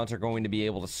the Browns are going to be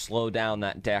able to slow down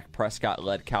that Dak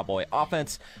Prescott-led Cowboy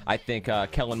offense. I think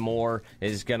Kellen Moore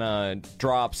is going to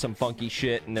draw up some funky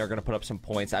shit, and they're going to put up some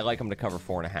points. I like them to cover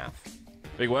 4.5.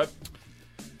 Big Web?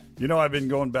 You know, I've been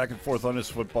going back and forth on this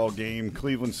football game.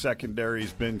 Cleveland's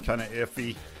secondary's been kind of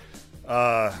iffy.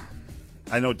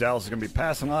 I know Dallas is going to be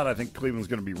passing a lot. I think Cleveland's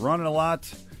going to be running a lot.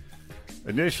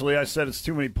 Initially, I said it's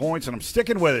too many points, and I'm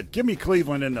sticking with it. Give me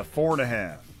Cleveland in the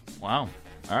 4.5. Wow.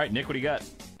 All right, Nick, what do you got?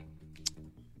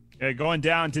 Yeah, going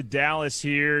down to Dallas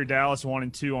here. Dallas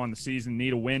 1-2 on the season.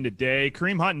 Need a win today.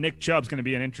 Kareem Hunt and Nick Chubb's going to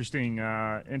be an interesting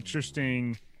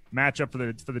matchup for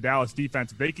the Dallas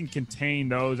defense. If they can contain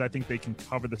those, I think they can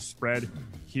cover the spread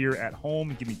here at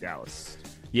home. Give me Dallas.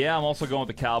 Yeah, I'm also going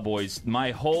with the Cowboys. My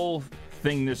whole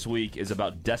thing this week is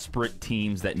about desperate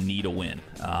teams that need a win.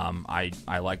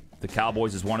 I like the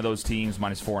Cowboys as one of those teams,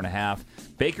 -4.5.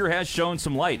 Baker has shown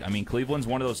some light. I mean, Cleveland's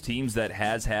one of those teams that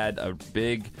has had a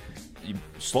big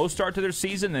slow start to their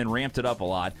season, then ramped it up a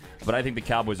lot. But I think the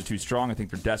Cowboys are too strong. I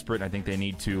think they're desperate. I think they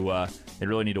need to. They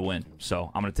really need to win. So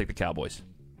I'm going to take the Cowboys.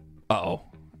 Uh-oh.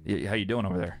 How you doing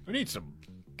over there? I need some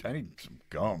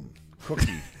gum,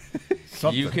 cookie,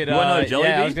 something. You could. You want another jelly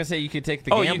bean? I was gonna say you could take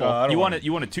the gamble.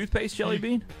 You want a toothpaste jelly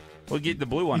bean? We'll get the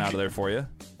blue one out of there for you.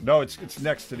 No, it's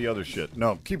next to the other shit.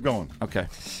 No, keep going. Okay.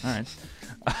 All right.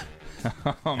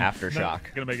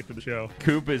 Aftershock. Gonna make it to the show.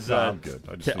 Coop is. No, I'm good.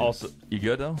 I just also, you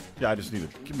good though? Yeah, I just need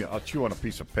to I'll chew on a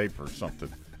piece of paper or something.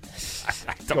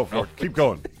 Go for it. Keep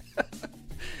going.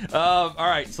 All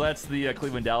right, so that's the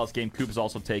Cleveland-Dallas game. Coop is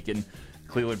also taking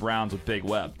Cleveland Browns with Big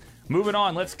Web. Moving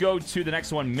on, let's go to the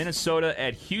next one, Minnesota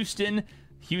at Houston.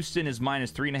 Houston is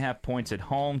 -3.5 points at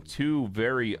home. Two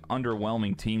very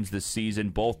underwhelming teams this season.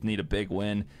 Both need a big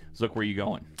win. So look, where you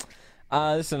going?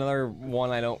 This is another one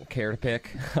I don't care to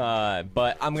pick,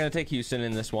 but I'm going to take Houston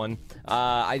in this one.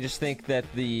 I just think that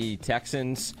the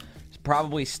Texans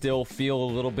probably still feel a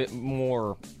little bit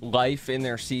more life in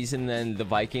their season than the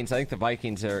Vikings. I think the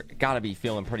Vikings are got to be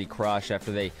feeling pretty crushed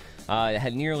after they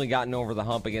had nearly gotten over the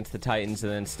hump against the Titans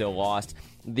and then still lost.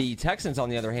 The Texans, on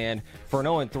the other hand, for an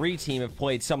 0-3 team, have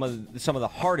played some of the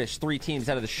hardest three teams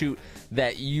out of the chute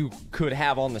that you could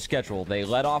have on the schedule. They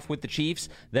led off with the Chiefs,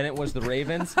 then it was the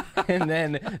Ravens, and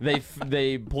then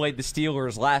they played the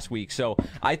Steelers last week. So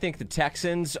I think the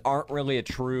Texans aren't really a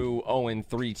true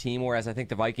 0-3 team, whereas I think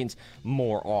the Vikings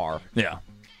more are. Yeah.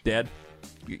 Dad,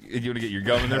 you want to get your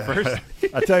gum in there first?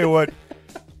 I tell you what,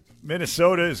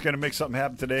 Minnesota is going to make something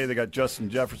happen today. They got Justin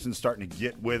Jefferson starting to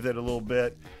get with it a little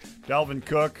bit. Dalvin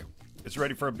Cook is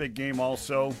ready for a big game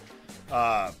also.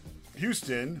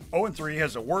 Houston, 0-3,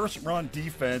 has the worst run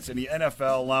defense in the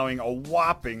NFL, allowing a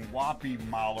whopping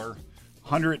Mauler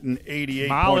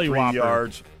 188.3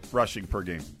 yards rushing per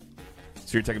game.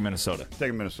 So you're taking Minnesota.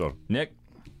 Taking Minnesota. Nick?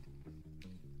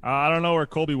 I don't know where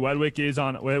Colby Wedwick is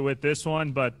on with this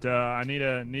one, but I need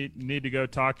to go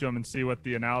talk to him and see what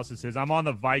the analysis is. I'm on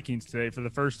the Vikings today for the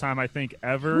first time I think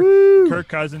ever. Woo! Kirk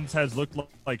Cousins has looked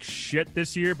like shit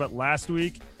this year, but last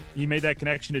week he made that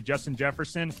connection to Justin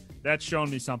Jefferson. That's shown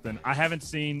me something. I haven't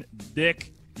seen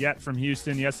Dick yet from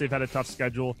Houston. Yes, they've had a tough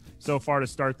schedule so far to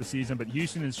start the season, but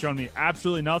Houston has shown me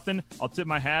absolutely nothing. I'll tip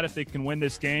my hat if they can win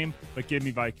this game, but give me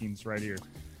Vikings right here.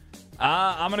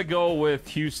 I'm going to go with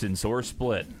Houston, so we're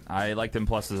split. I like them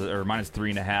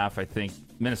 -3.5. I think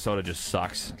Minnesota just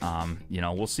sucks.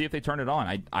 We'll see if they turn it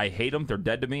on. I hate them. They're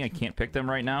dead to me. I can't pick them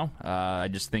right now. I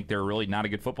just think they're really not a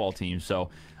good football team. So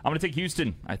I'm going to take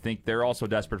Houston. I think they're also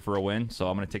desperate for a win, so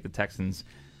I'm going to take the Texans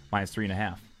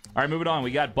 -3.5. All right, moving on. We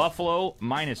got Buffalo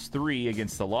 -3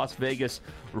 against the Las Vegas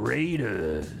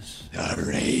Raiders. The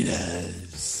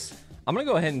Raiders. I'm going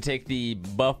to go ahead and take the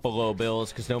Buffalo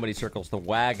Bills because nobody circles the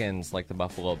wagons like the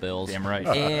Buffalo Bills. Damn right.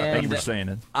 And thank you for saying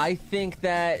it. I think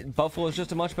that Buffalo is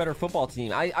just a much better football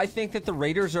team. I think that the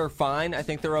Raiders are fine. I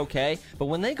think they're okay. But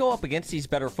when they go up against these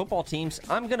better football teams,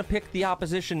 I'm going to pick the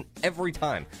opposition every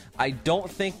time. I don't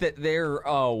think that they're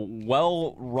a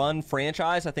well-run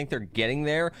franchise. I think they're getting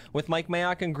there with Mike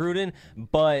Mayock and Gruden,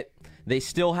 but they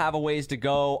still have a ways to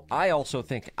go. I don't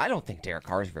think Derek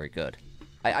Carr is very good.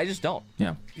 I just don't.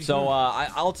 Yeah. So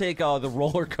I'll take the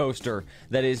roller coaster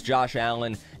that is Josh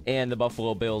Allen and the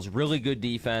Buffalo Bills. Really good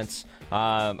defense.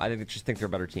 I just think they're a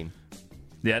better team.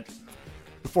 Yeah.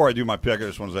 Before I do my pick, I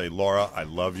just want to say, Laura, I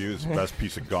love you. It's the best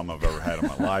piece of gum I've ever had in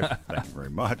my life. Thank you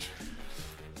very much.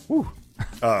 Whew.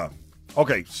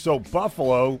 Okay, so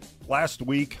Buffalo, last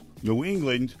week, New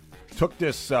England took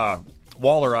this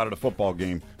Waller out of the football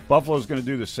game. Buffalo's going to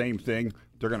do the same thing.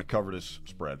 They're going to cover this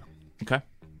spread. Okay.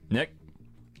 Nick?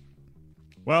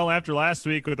 Well, after last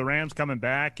week with the Rams coming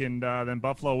back and then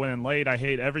Buffalo winning late, I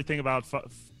hate everything about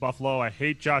Buffalo. I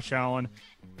hate Josh Allen.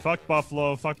 Fuck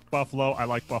Buffalo. Fuck Buffalo. I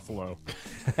like Buffalo.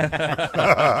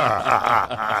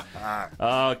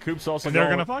 Coop's also and they're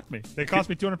going to fuck me. They cost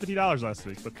me $250 last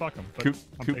week, but fuck them.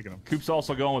 I'm taking them. Coop's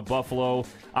also going with Buffalo.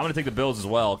 I'm going to take the Bills as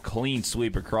well. Clean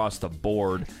sweep across the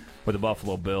board with the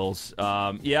Buffalo Bills.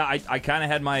 I kind of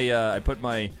had I put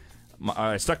my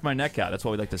I stuck my neck out. That's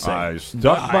what we like to say. I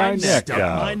stuck my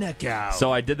neck out.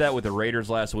 So I did that with the Raiders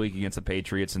last week against the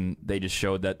Patriots, and they just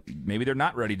showed that maybe they're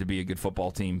not ready to be a good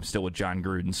football team still with John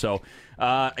Gruden. So,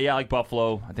 I like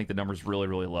Buffalo. I think the number's really,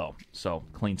 really low. So,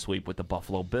 clean sweep with the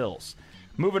Buffalo Bills.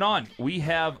 Moving on, we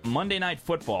have Monday Night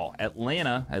Football.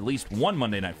 Atlanta, at least one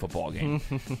Monday Night Football game.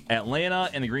 Atlanta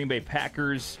and the Green Bay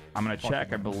Packers. I'm going to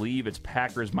check. I believe it's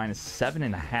Packers minus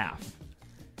 7.5.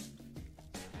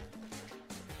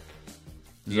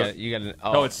 You got.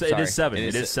 It is 7.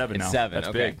 It is 7 now. It's 7. That's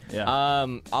okay. big. Yeah.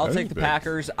 I'll take the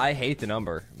Packers. I hate the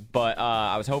number, but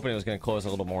I was hoping it was going to close a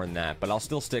little more than that. But I'll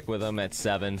still stick with them at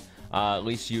 7. At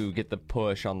least you get the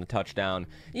push on the touchdown.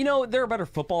 They're a better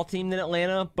football team than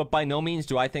Atlanta, but by no means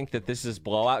do I think that this is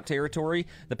blowout territory.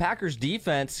 The Packers'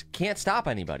 defense can't stop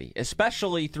anybody,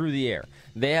 especially through the air.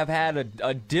 They have had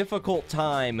a difficult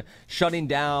time shutting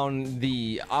down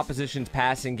the opposition's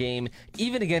passing game.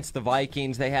 Even against the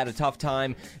Vikings, they had a tough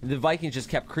time. The Vikings just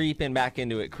kept creeping back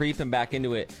into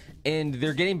it. And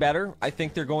they're getting better. I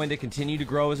think they're going to continue to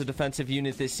grow as a defensive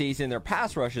unit this season. Their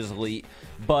pass rush is elite,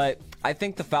 but I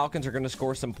think the Falcons are going to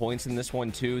score some points in this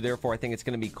one too. Therefore, I think it's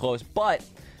going to be close. But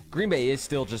Green Bay is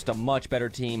still just a much better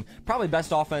team. Probably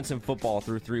best offense in football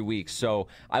through 3 weeks. So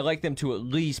I like them to at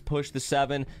least push the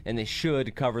 7, and they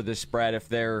should cover this spread if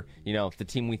they're, the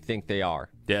team we think they are.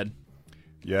 Dead.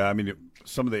 Yeah, I mean,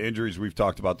 some of the injuries we've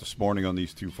talked about this morning on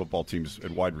these two football teams at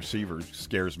wide receiver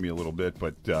scares me a little bit,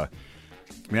 but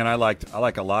man, I like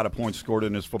a lot of points scored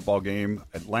in this football game.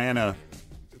 Atlanta,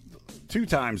 2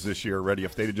 times this year already,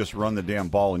 if they'd have just run the damn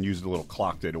ball and used the little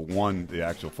clock, they'd have won the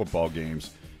actual football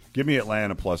games. Give me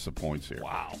Atlanta plus the points here.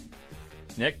 Wow.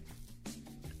 Nick?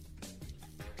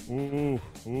 Ooh.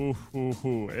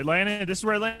 Atlanta, this is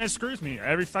where Atlanta screws me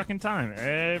every fucking time.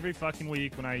 Every fucking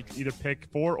week when I either pick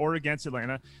for or against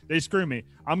Atlanta, they screw me.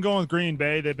 I'm going with Green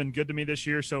Bay. They've been good to me this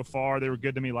year so far. They were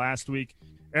good to me last week.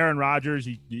 Aaron Rodgers,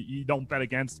 you don't bet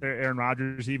against Aaron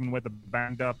Rodgers, even with the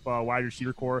banged-up wide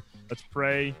receiver core. Let's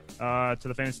pray to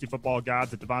the fantasy football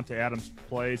gods that Devontae Adams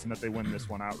plays and that they win this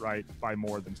one outright by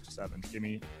more than 7. Give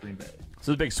me Green Bay. This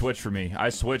is a big switch for me. I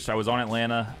switched. I was on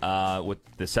Atlanta with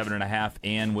the 7.5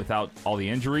 and without all the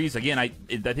injuries. Again, I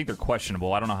think they're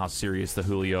questionable. I don't know how serious the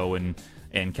Julio and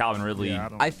Calvin Ridley. Yeah,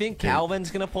 I think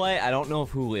Calvin's going to play. I don't know if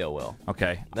Julio will.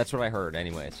 Okay. That's what I heard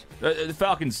anyways. The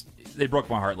Falcons, they broke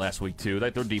my heart last week, too.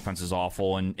 Their defense is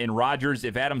awful. And Rodgers,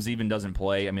 if Adams even doesn't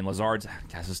play, I mean, Lazard's,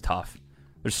 this is tough.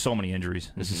 There's so many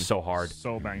injuries. This is so hard.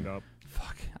 So banged up.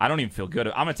 Fuck. I don't even feel good.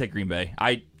 I'm going to take Green Bay.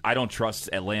 I don't trust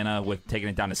Atlanta with taking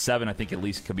it down to 7. I think at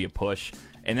least could be a push.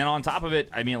 And then on top of it,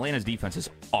 I mean, Atlanta's defense is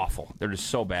awful. They're just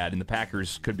so bad. And the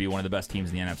Packers could be one of the best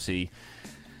teams in the NFC.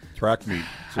 Track meet.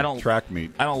 Track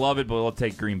meet. I don't love it, but we'll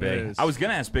take Green Bay. I was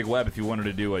going to ask Big Web if you wanted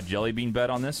to do a jelly bean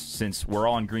bet on this, since we're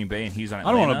all on Green Bay and he's on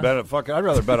Atlanta. I don't want to bet it. Fuck it. I'd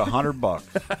rather bet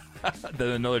 $100 than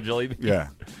another jelly bean. Yeah.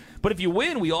 But if you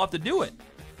win, we all have to do it.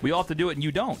 We all have to do it, and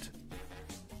you don't.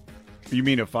 You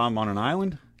mean if I'm on an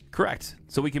island? Correct.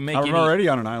 So we can make. I'm already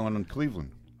on an island in Cleveland.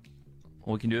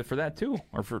 Well, we can do it for that too,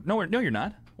 or for no, you're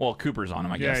not. Well, Cooper's on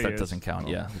him. I guess that doesn't count.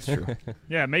 Yeah, that's true.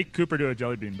 Yeah, make Cooper do a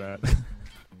jelly bean bet.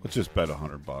 Let's just bet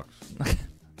 $100.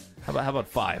 How about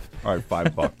 5? All right,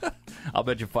 $5. I'll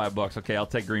bet you $5. Okay, I'll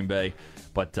take Green Bay,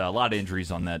 but a lot of injuries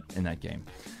in that game.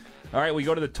 All right, we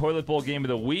go to the toilet bowl game of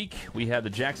the week. We have the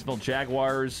Jacksonville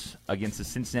Jaguars against the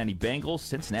Cincinnati Bengals.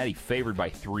 Cincinnati favored by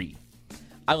 3.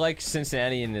 I like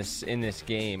Cincinnati in this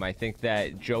game. I think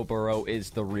that Joe Burrow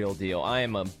is the real deal. I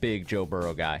am a big Joe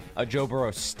Burrow guy, a Joe Burrow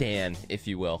stan, if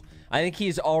you will. I think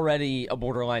he's already a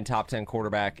borderline top 10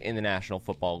 quarterback in the National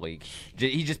Football League.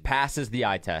 He just passes the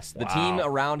eye test. The team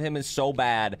around him is so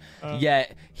bad,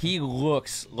 yet he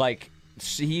looks like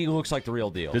the real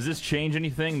deal. Does this change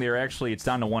anything? It's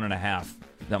down to 1.5.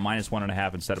 Now minus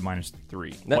 1.5 instead of minus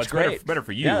 3. That's great. Better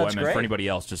for you. Yeah, for anybody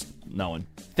else, just knowing.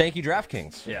 Thank you,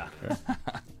 DraftKings. Yeah.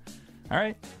 All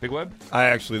right, Big Web. I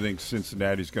actually think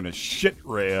Cincinnati's going to shit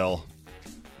rail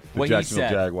the Jacksonville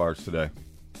Jaguars today.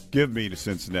 Give me the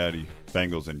Cincinnati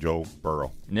Bengals and Joe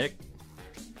Burrow. Nick?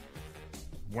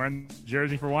 Wearing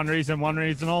jersey for one reason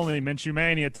only. Minshew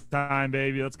Mania time,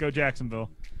 baby. Let's go Jacksonville.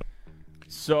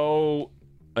 So,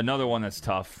 another one that's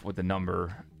tough with the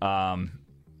number.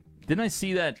 Didn't I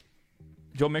see that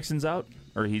Joe Mixon's out?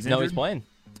 Or he's injured? No, he's playing.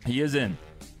 He is in.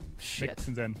 Shit.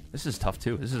 Mixon's in. This is tough,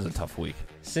 too. This is a tough week.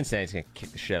 Cincinnati's going to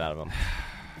kick the shit out of him.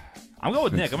 I'm going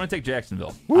with Nick. I'm going to take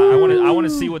Jacksonville. I want to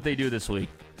see what they do this week.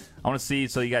 I want to see.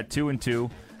 So you got 2-2.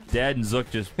 Dad and Zook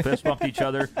just fist bumped each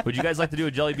other. Would you guys like to do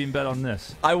a jelly bean bet on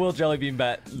this? I will jelly bean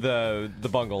bet the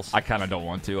Bungles. I kind of don't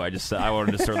want to. I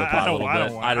wanted to stir the pot a little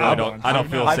bit. I don't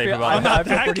feel safe about I'm it. not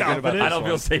that pretty good about confident. I don't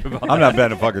feel safe about I'm that. not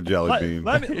betting a fucking jelly bean.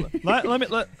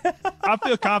 I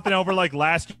feel confident over like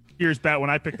last year's bet when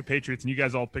I picked the Patriots and you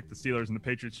guys all picked the Steelers and the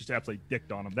Patriots just absolutely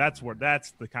dicked on them. That's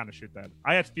the kind of shit that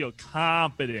I have to feel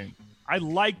confident. I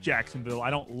like Jacksonville. I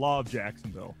don't love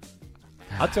Jacksonville.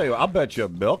 I'll tell you, I'll bet you a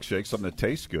milkshake, something that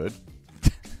tastes good.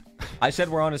 I said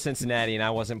we're on to Cincinnati, and I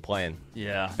wasn't playing.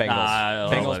 Yeah. Bengals.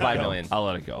 Bengals by a go. million. I'll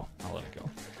let it go. All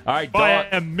right, By dog,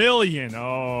 a million.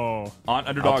 Oh. on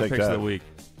underdog take picks that. of the week.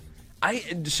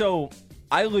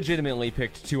 I legitimately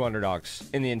picked 2 underdogs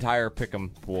in the entire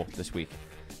pick'em pool this week,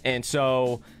 and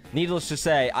so needless to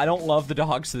say, I don't love the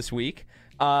dogs this week.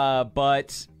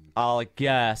 But I'll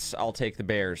take the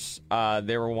Bears.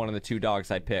 They were one of the 2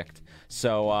 dogs I picked.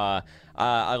 So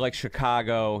I like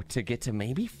Chicago to get to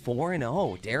maybe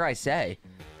 4-0. Dare I say,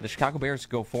 the Chicago Bears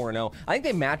go 4-0. I think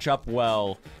they match up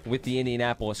well with the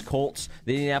Indianapolis Colts.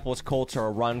 The Indianapolis Colts are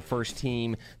a run-first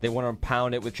team. They want to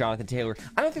pound it with Jonathan Taylor.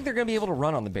 I don't think they're going to be able to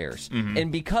run on the Bears.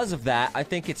 And because of that, I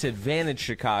think it's advantage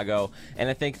Chicago. And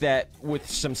I think that with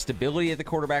some stability at the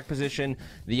quarterback position,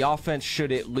 the offense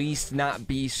should at least not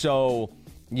be so,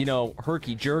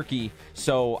 herky-jerky.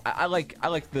 So I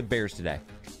like the Bears today.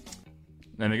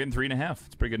 And they're getting 3.5.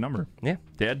 It's a pretty good number. Yeah.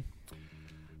 Dad?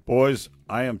 Boys,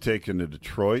 I am taking the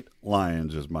Detroit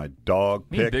Lions as my dog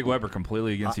Me and pick. Big Web are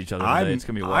completely against each other today. It's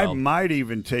going to be I wild. might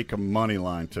even take a money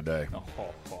line today.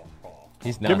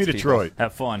 He's nuts, Give me people. Detroit.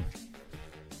 Have fun.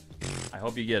 I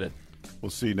hope you get it. We'll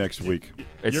see you next week.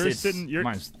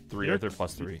 Mine's 3 right there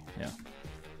plus 3. Yeah.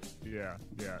 Yeah.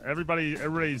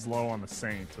 Everybody's low on the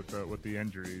Saints with the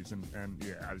injuries, and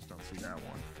yeah, I just don't see that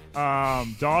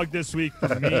one. Dog this week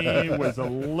for me was a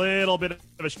little bit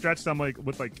of a stretch.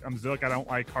 I'm Zook. I don't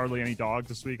like hardly any dogs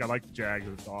this week. I like the Jags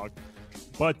as a dog,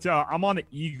 but I'm on the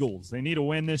Eagles. They need a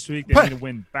win this week. They need to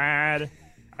win bad.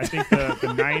 I think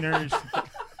the Niners.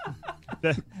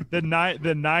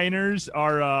 The Niners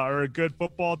are a good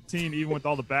football team, even with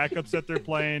all the backups that they're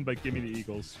playing. But give me the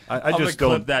Eagles. I I'm just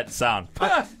gonna don't. clip that sound.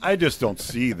 I just don't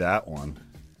see that one.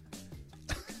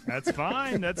 That's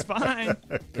fine. That's fine.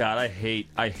 God, I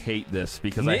hate this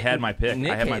because I had my pick.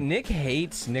 Nick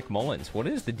hates Nick Mullins. What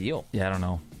is the deal? Yeah, I don't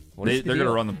know. They're going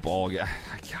to run the ball. Yeah,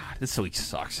 God, this week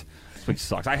sucks.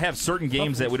 I have certain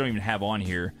games that we don't even have on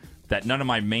here that none of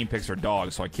my main picks are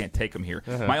dogs, so I can't take them here.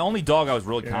 My only dog I was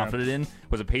really confident in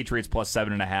was a Patriots plus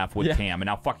 7.5 with Cam, and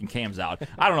now fucking Cam's out.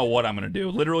 I don't know what I'm going to do.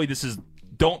 Literally,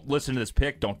 don't listen to this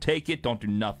pick. Don't take it. Don't do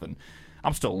nothing.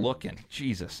 I'm still looking.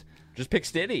 Jesus. Just pick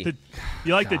Stiddy.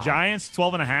 You like the Giants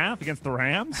 12.5 against the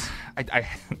Rams?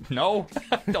 No,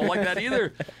 I don't like that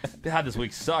either. God, this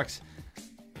week sucks.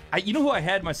 You know who I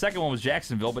had? My second one was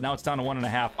Jacksonville, but now it's down to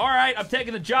 1.5. All right, I'm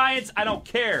taking the Giants. I don't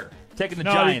care. Taking the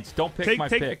Giants. Don't pick my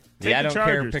pick. Yeah, I don't care.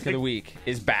 Chargers. Pick of the week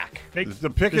is back.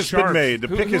 The pick has been made. The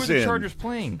pick who is are the in. Chargers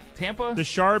playing? Tampa? The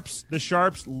Sharps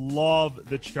love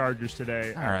the Chargers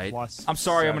today. All right. Plus I'm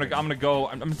sorry. 7. I'm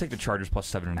gonna take the Chargers plus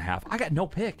 7.5. I got no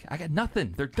pick. I got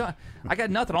nothing. They're done. I got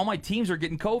nothing. All my teams are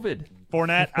getting COVID.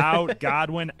 Fournette out,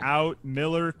 Godwin out,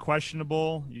 Miller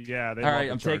questionable. Yeah. All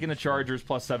right. I'm taking the Chargers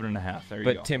plus 7.5. There you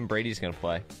go. But Tim Brady's going to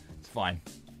play. It's fine.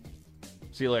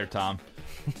 See you later, Tom.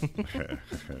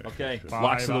 Okay. Bye,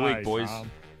 Locks of the bye, week, boys.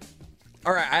 Tom.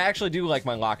 All right, I actually do like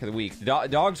my lock of the week. The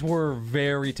dogs were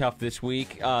very tough this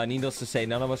week. Needless to say,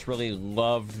 none of us really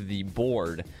loved the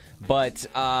board. But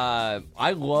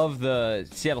I love the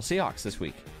Seattle Seahawks this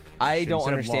week. I don't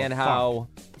understand how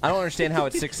it's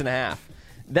 6.5.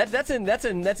 That's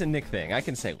a Nick thing. I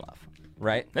can say love,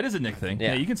 right? That is a Nick thing.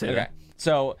 Yeah, you can say okay. that.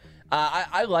 So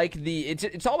I like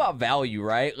it's all about value,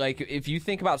 right? Like if you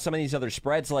think about some of these other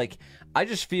spreads, like I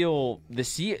just feel the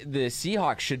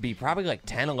Seahawks should be probably like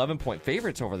 10, 11 point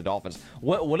favorites over the Dolphins.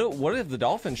 What have the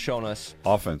Dolphins shown us?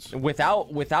 Offense.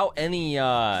 Without any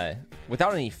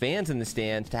fans in the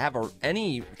stands to have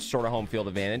any sort of home field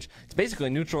advantage. It's basically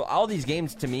neutral. All these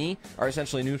games to me are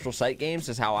essentially neutral site games.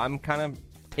 Is how I'm kind of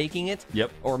taking it.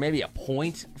 Yep. Or maybe a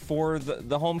point for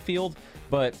the home field.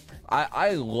 But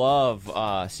I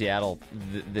love Seattle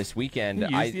this weekend.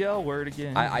 You used the L word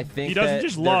again. I think He doesn't that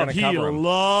just they're love. gonna He cover 'em.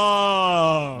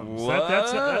 loves.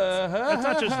 That's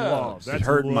not just love. That's It's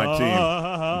hurting my team.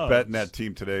 love. Betting that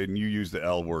team today, and you use the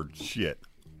L word. Shit.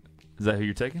 Is that who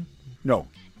you're taking? No.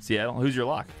 Seattle? Who's your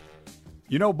lock?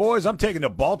 You know, boys, I'm taking the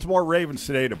Baltimore Ravens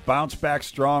today to bounce back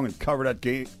strong and cover that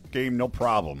game no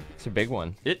problem. It's a big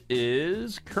one. It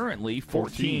is currently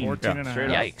 14. 14 and a Straight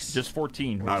half. up. Yikes. Just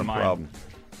 14. Not a Mine. problem.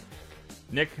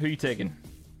 Nick, who you taking?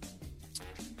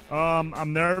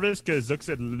 I'm nervous because Zook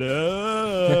said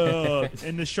love,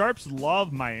 and the Sharps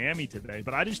love Miami today,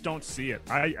 but I just don't see it.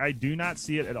 I do not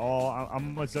see it at all.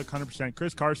 I'm with Zook 100%.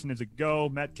 Chris Carson is a go.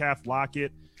 Metcalf,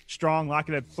 Lockett, strong.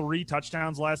 Lockett had 3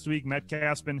 touchdowns last week.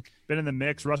 Metcalf's been in the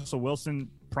mix. Russell Wilson,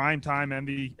 primetime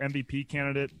MVP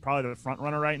candidate, probably the front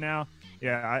runner right now.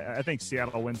 Yeah, I think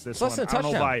Seattle wins this one. I don't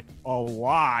know by a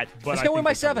lot, but Just go win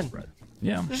by 7.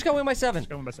 Yeah. Just go win by 7.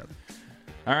 Go win by 7.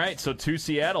 All right, so to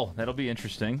Seattle. That'll be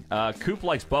interesting. Coop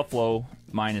likes Buffalo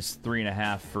minus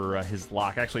 3.5 for his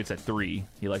lock. Actually, it's at 3.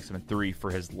 He likes them at 3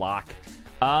 for his lock.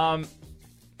 Let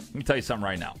me tell you something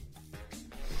right now.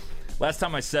 Last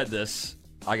time I said this,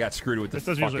 I got screwed with the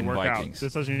fucking Vikings.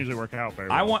 This doesn't usually work out very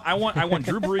well. I want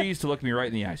Drew Brees to look me right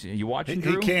in the eyes. You watching,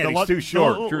 Drew? He can't. He's too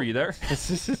short. Drew, you there?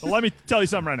 Let me tell you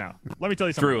something right now.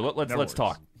 Drew, let's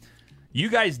talk. You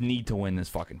guys need to win this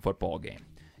fucking football game.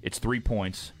 It's 3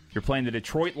 points. You're playing the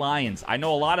Detroit Lions. I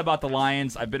know a lot about the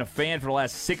Lions. I've been a fan for the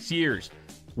last 6 years.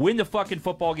 Win the fucking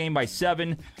football game by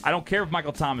 7. I don't care if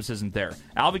Michael Thomas isn't there.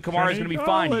 Alvin Kamara is going to be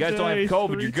fine. You guys don't have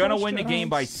COVID. You're going to win the game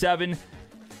by 7.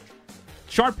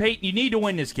 Sean Payton, you need to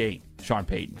win this game. Sean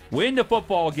Payton. Win the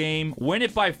football game. Win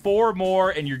it by 4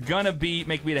 more, and you're going to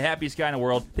make me the happiest guy in the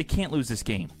world. They can't lose this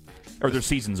game. Or their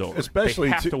season's over.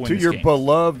 Especially to your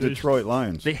beloved Detroit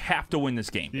Lions. They have to win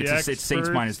this game. It's Saints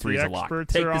minus 3 is a lock.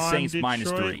 Take the Saints minus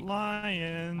 3.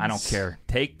 Lions. I don't care.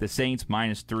 Take the Saints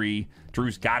minus 3.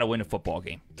 Drew's got to win a football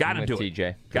game. Got to do it.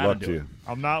 TJ. Got to do it.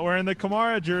 I'm not wearing the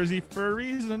Kamara jersey for a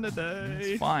reason today.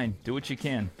 It's fine. Do what you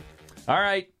can. All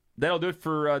right. That'll do it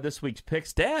for this week's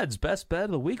picks. Dad's best bet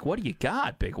of the week. What do you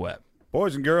got, Big Web?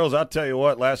 Boys and girls, I'll tell you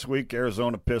what. Last week,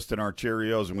 Arizona pissed in our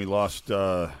Cheerios, and we lost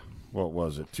what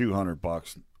was it,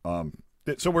 $200.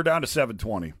 So we're down to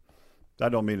 $720.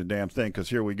 That don't mean a damn thing because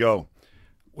here we go.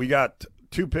 We got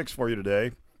 2 picks for you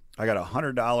today. I got a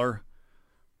 $100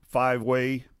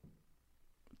 5-way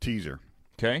teaser.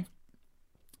 Okay.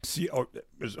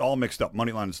 It's all mixed up,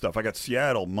 money line and stuff. I got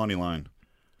Seattle money line.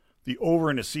 The over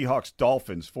in the Seahawks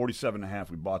Dolphins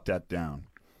 47.5. We bought that down.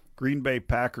 Green Bay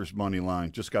Packers money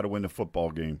line, just got to win the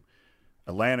football game.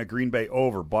 Atlanta Green Bay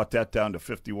over, bought that down to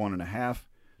 51.5.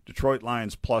 Detroit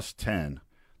Lions plus 10.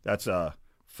 That's a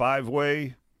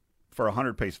 5-way for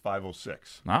 100 pays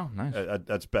 506. Oh, nice.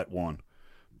 That's bet 1.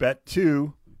 Bet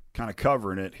 2, kind of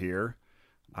covering it here.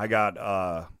 I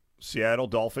got Seattle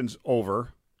Dolphins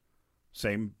over,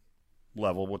 same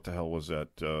level. What the hell was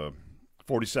that?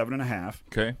 47.5.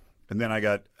 Okay. And then I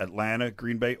got Atlanta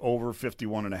Green Bay over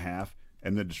 51.5,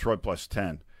 and then Detroit plus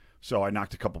 10. So I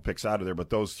knocked a couple picks out of there, but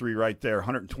those 3 right there,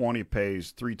 120 pays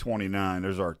 329.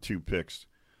 There's our 2 picks.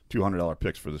 $200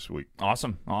 picks for this week.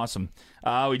 Awesome.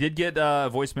 We did get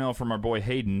a voicemail from our boy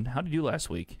Hayden. How did you do last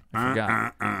week? I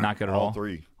forgot. Not good at all. All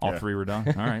 3. All 3 were done.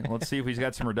 All right. Let's see if he's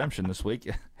got some redemption this week.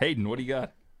 Hayden, what do you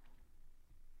got?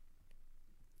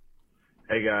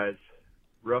 Hey, guys.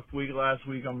 Rough week last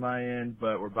week on my end,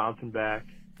 but we're bouncing back.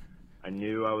 I didn't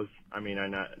know I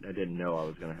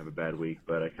was going to have a bad week,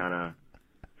 but I kind of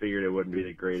figured it wouldn't be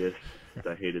the greatest.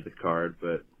 I hated the card,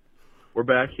 but we're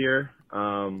back here.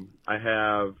 I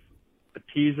have a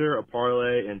teaser, a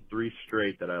parlay, and 3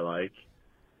 straight that I like.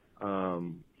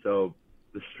 So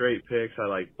the straight picks, I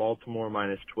like Baltimore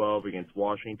minus 12 against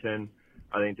Washington.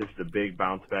 I think this is a big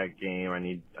bounce back game.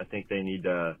 I think they need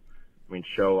to,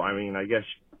 show. I guess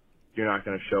you're not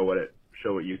going to show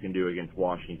what you can do against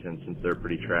Washington since they're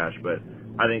pretty trash, but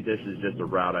I think this is just a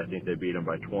rout. I think they beat them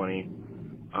by 20.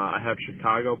 I have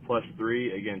Chicago plus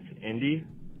 3 against Indy.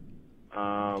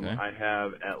 Okay. I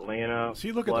have Atlanta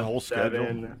look at the whole 7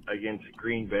 schedule against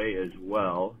Green Bay as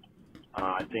well.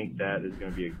 I think that is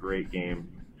going to be a great game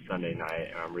Sunday night,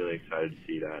 and I'm really excited to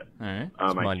see that. All right.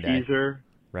 My Monday. teaser,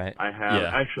 right? I have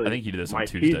I think you did this on my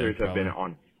Tuesday. Teasers have been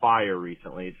on fire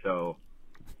recently, so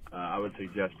I would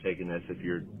suggest taking this if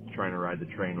you're trying to ride the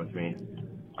train with me.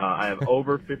 I have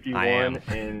over 51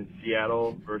 in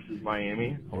Seattle versus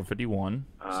Miami. Over 51.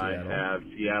 I have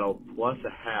Seattle plus a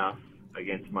half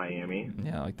against Miami.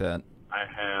 Yeah, I like that. I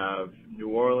have New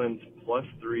Orleans plus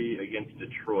 3 against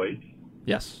Detroit.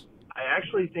 Yes. I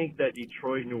actually think that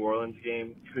Detroit-New Orleans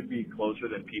game could be closer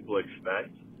than people expect.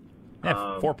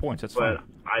 Yeah, 4 points. That's but fine.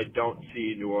 I don't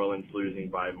see New Orleans losing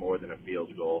by more than a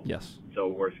field goal. Yes. So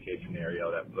worst case scenario,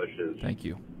 that pushes. Thank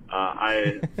you.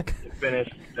 I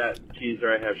finished that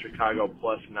teaser. I have Chicago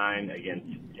plus 9 against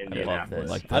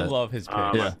Indianapolis. I love his pick.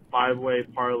 Yeah. 5-way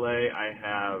parlay. I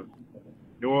have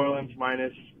New Orleans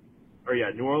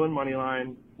New Orleans money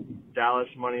line, Dallas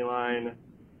money line,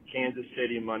 Kansas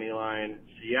City money line,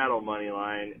 Seattle money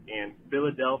line, and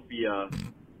Philadelphia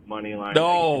money line.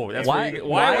 No, that's why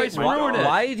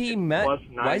did he plus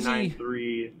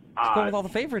 993 Let's go with all the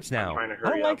favorites now. I'm trying to I don't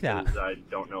hurry like up that. 'cause I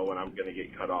don't know when I'm going to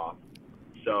get cut off.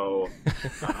 So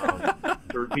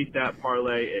to repeat that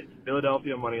parlay, it's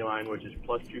Philadelphia money line, which is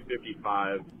plus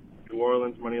 255, New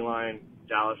Orleans money line,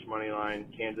 Dallas money line,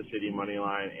 Kansas City money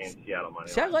line, and Seattle money line.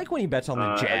 See, I like when he bets on the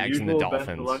As Jags and the usual, Dolphins.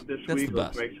 Best of luck this That's week. the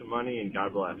Let's best. make some money, and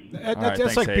God bless. That's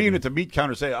thanks, like being Hayden. at the meat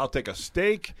counter. Say, I'll take a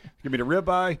steak, give me the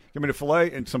ribeye, give me the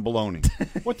filet, and some bologna.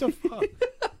 What the fuck?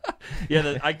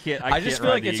 Yeah, I can't. I just feel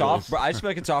ride like the it's Eagles. off. I just feel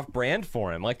like it's off brand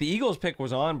for him. Like the Eagles pick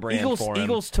was on brand for him.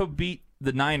 Eagles to beat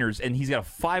the Niners, and he's got a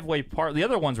 5-way part. The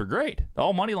other ones were great,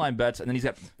 all money line bets, and then he's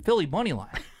got Philly money line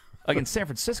against San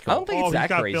Francisco. I don't think it's he's that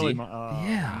got crazy. Philly,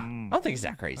 yeah. I don't think it's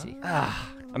that crazy.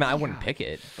 I mean, I wouldn't pick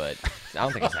it, but I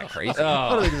don't think it's that crazy. I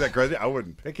don't think it's that crazy. I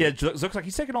wouldn't pick Yeah, it. it looks like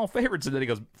he's taking all favorites, and then he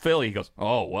goes Philly. He goes,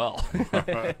 oh well,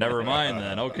 never mind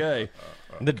then. Okay,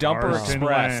 The Dumper Carson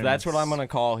Express. Wentz. That's what I'm going to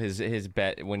call his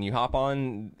bet. When you hop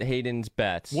on Hayden's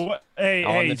bets What? Hey,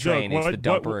 on hey, the train, Zook, it's the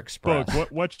Dumper Express.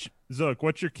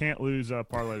 What's your can't lose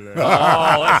parlay today?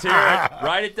 oh, let's hear it.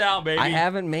 Write it down, baby. I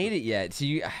haven't made it yet. So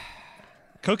you,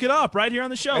 Cook it up right here on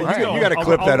the show. Hey, Let's you go. got to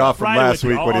clip I'll that off from ride last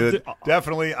with you. week. When I'll he do- did.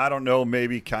 Definitely, I don't know,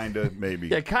 maybe, kind of, maybe.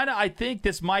 Yeah, kind of. I think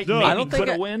this might Zook. maybe I don't think could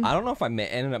have win. I don't know if I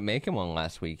ended up making one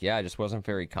last week. Yeah, I just wasn't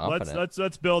very confident.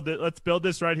 Let's build it. Let's build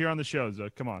this right here on the show,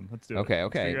 Zook. Come on, let's do it. Okay,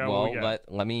 Let's okay. figure out what we Well, got.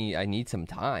 let me. I need some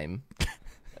time.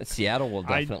 Seattle will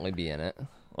definitely be in it.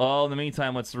 Well, in the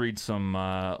meantime, let's read some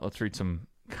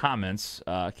comments.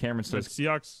 Cameron The says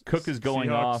Seahawks. Cook is going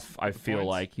Seahawks, off. I feel points.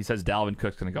 like he says Dalvin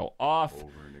Cook's going to go off.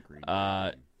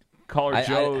 Caller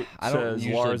Joe I don't says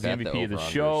usually Laura's the bet the MVP of the over-unders.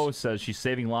 show. Says she's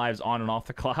saving lives on and off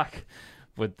the clock,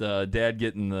 with Dad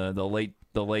getting the late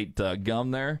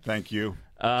gum there. Thank you.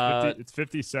 It's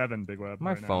 57, Big Web.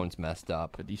 My right now. phone's messed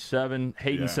up. 57.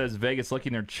 Hayden Yeah. says Vegas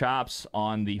licking their chops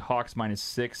on the Hawks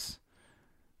 -6.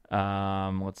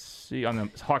 Let's see on the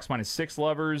Hawks -6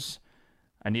 lovers.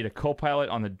 I need a co-pilot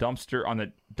on the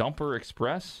Dumper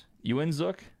Express. You in,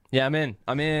 Zook? Yeah, I'm in.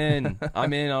 I'm in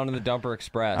on the Dumper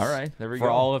Express. All right, there we for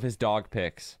go. all of his dog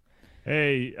picks.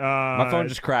 Hey, My phone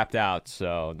just crapped out,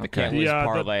 so the Okay. can't lose The,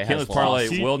 parlay Can't has lose parlay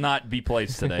lost. will not be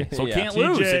placed today, so Yeah. can't TJ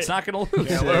lose. It's not going to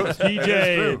lose.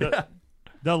 TJ,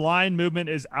 the line movement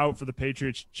is out for the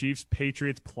Patriots. Chiefs.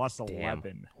 Patriots plus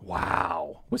 11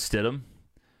 Wow, with Stidham.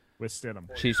 with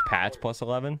Stidham. Chiefs Pats plus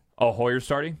 11. Oh, Hoyer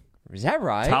starting. Is that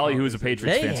right? Tolly, who is a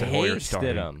Patriots They fan, said Hoyer hate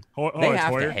starting. Stidham. Oh, They it's have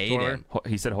Hoyer? to hate Hoyer? him.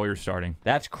 He said Hoyer starting.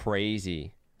 That's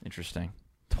crazy. Interesting.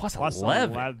 Plus Plus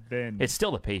 11. 11. It's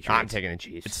still the Patriots. I'm taking the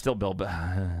Chiefs. It's still Bill. They don't I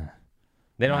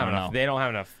have don't enough. know. They don't have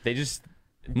enough. They just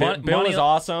Mon- Bill money- is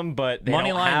awesome, but they money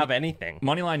don't line- have anything.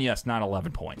 Money line, yes, not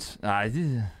 11 points.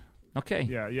 Okay.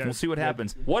 Yeah. We'll see what Yeah.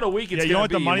 happens. What a week it's Yeah, you know going what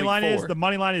to the be. money in line week is? 4. The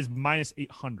money line is minus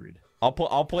 800. I'll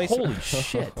place. Holy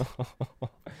shit.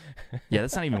 Yeah,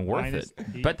 that's not even worth Minus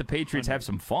it. Bet the Patriots have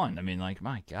some fun. I mean, like,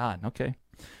 my God. Okay.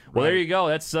 Well, there you go.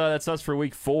 That's us for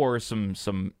week 4.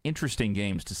 Some interesting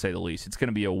games, to say the least. It's going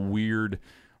to be a weird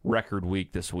record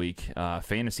week this week.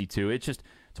 Fantasy, too. It's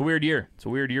a weird year. It's a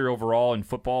weird year overall in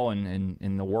football and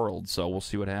in the world. So we'll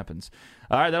see what happens.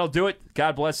 All right, that'll do it.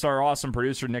 God bless our awesome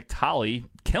producer, Nick Tolley,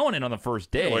 killing it on the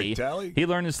first day. Wait, Tolley? He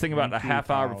learned this thing about Thank a you, half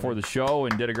hour Tolley. before the show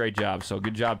and did a great job. So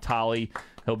good job, Tolley.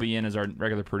 He'll be in as our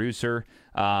regular producer.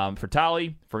 For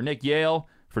Tolley, for Nick Yale,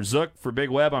 for Zook, for Big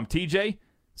Web, I'm TJ.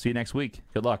 See you next week.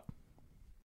 Good luck.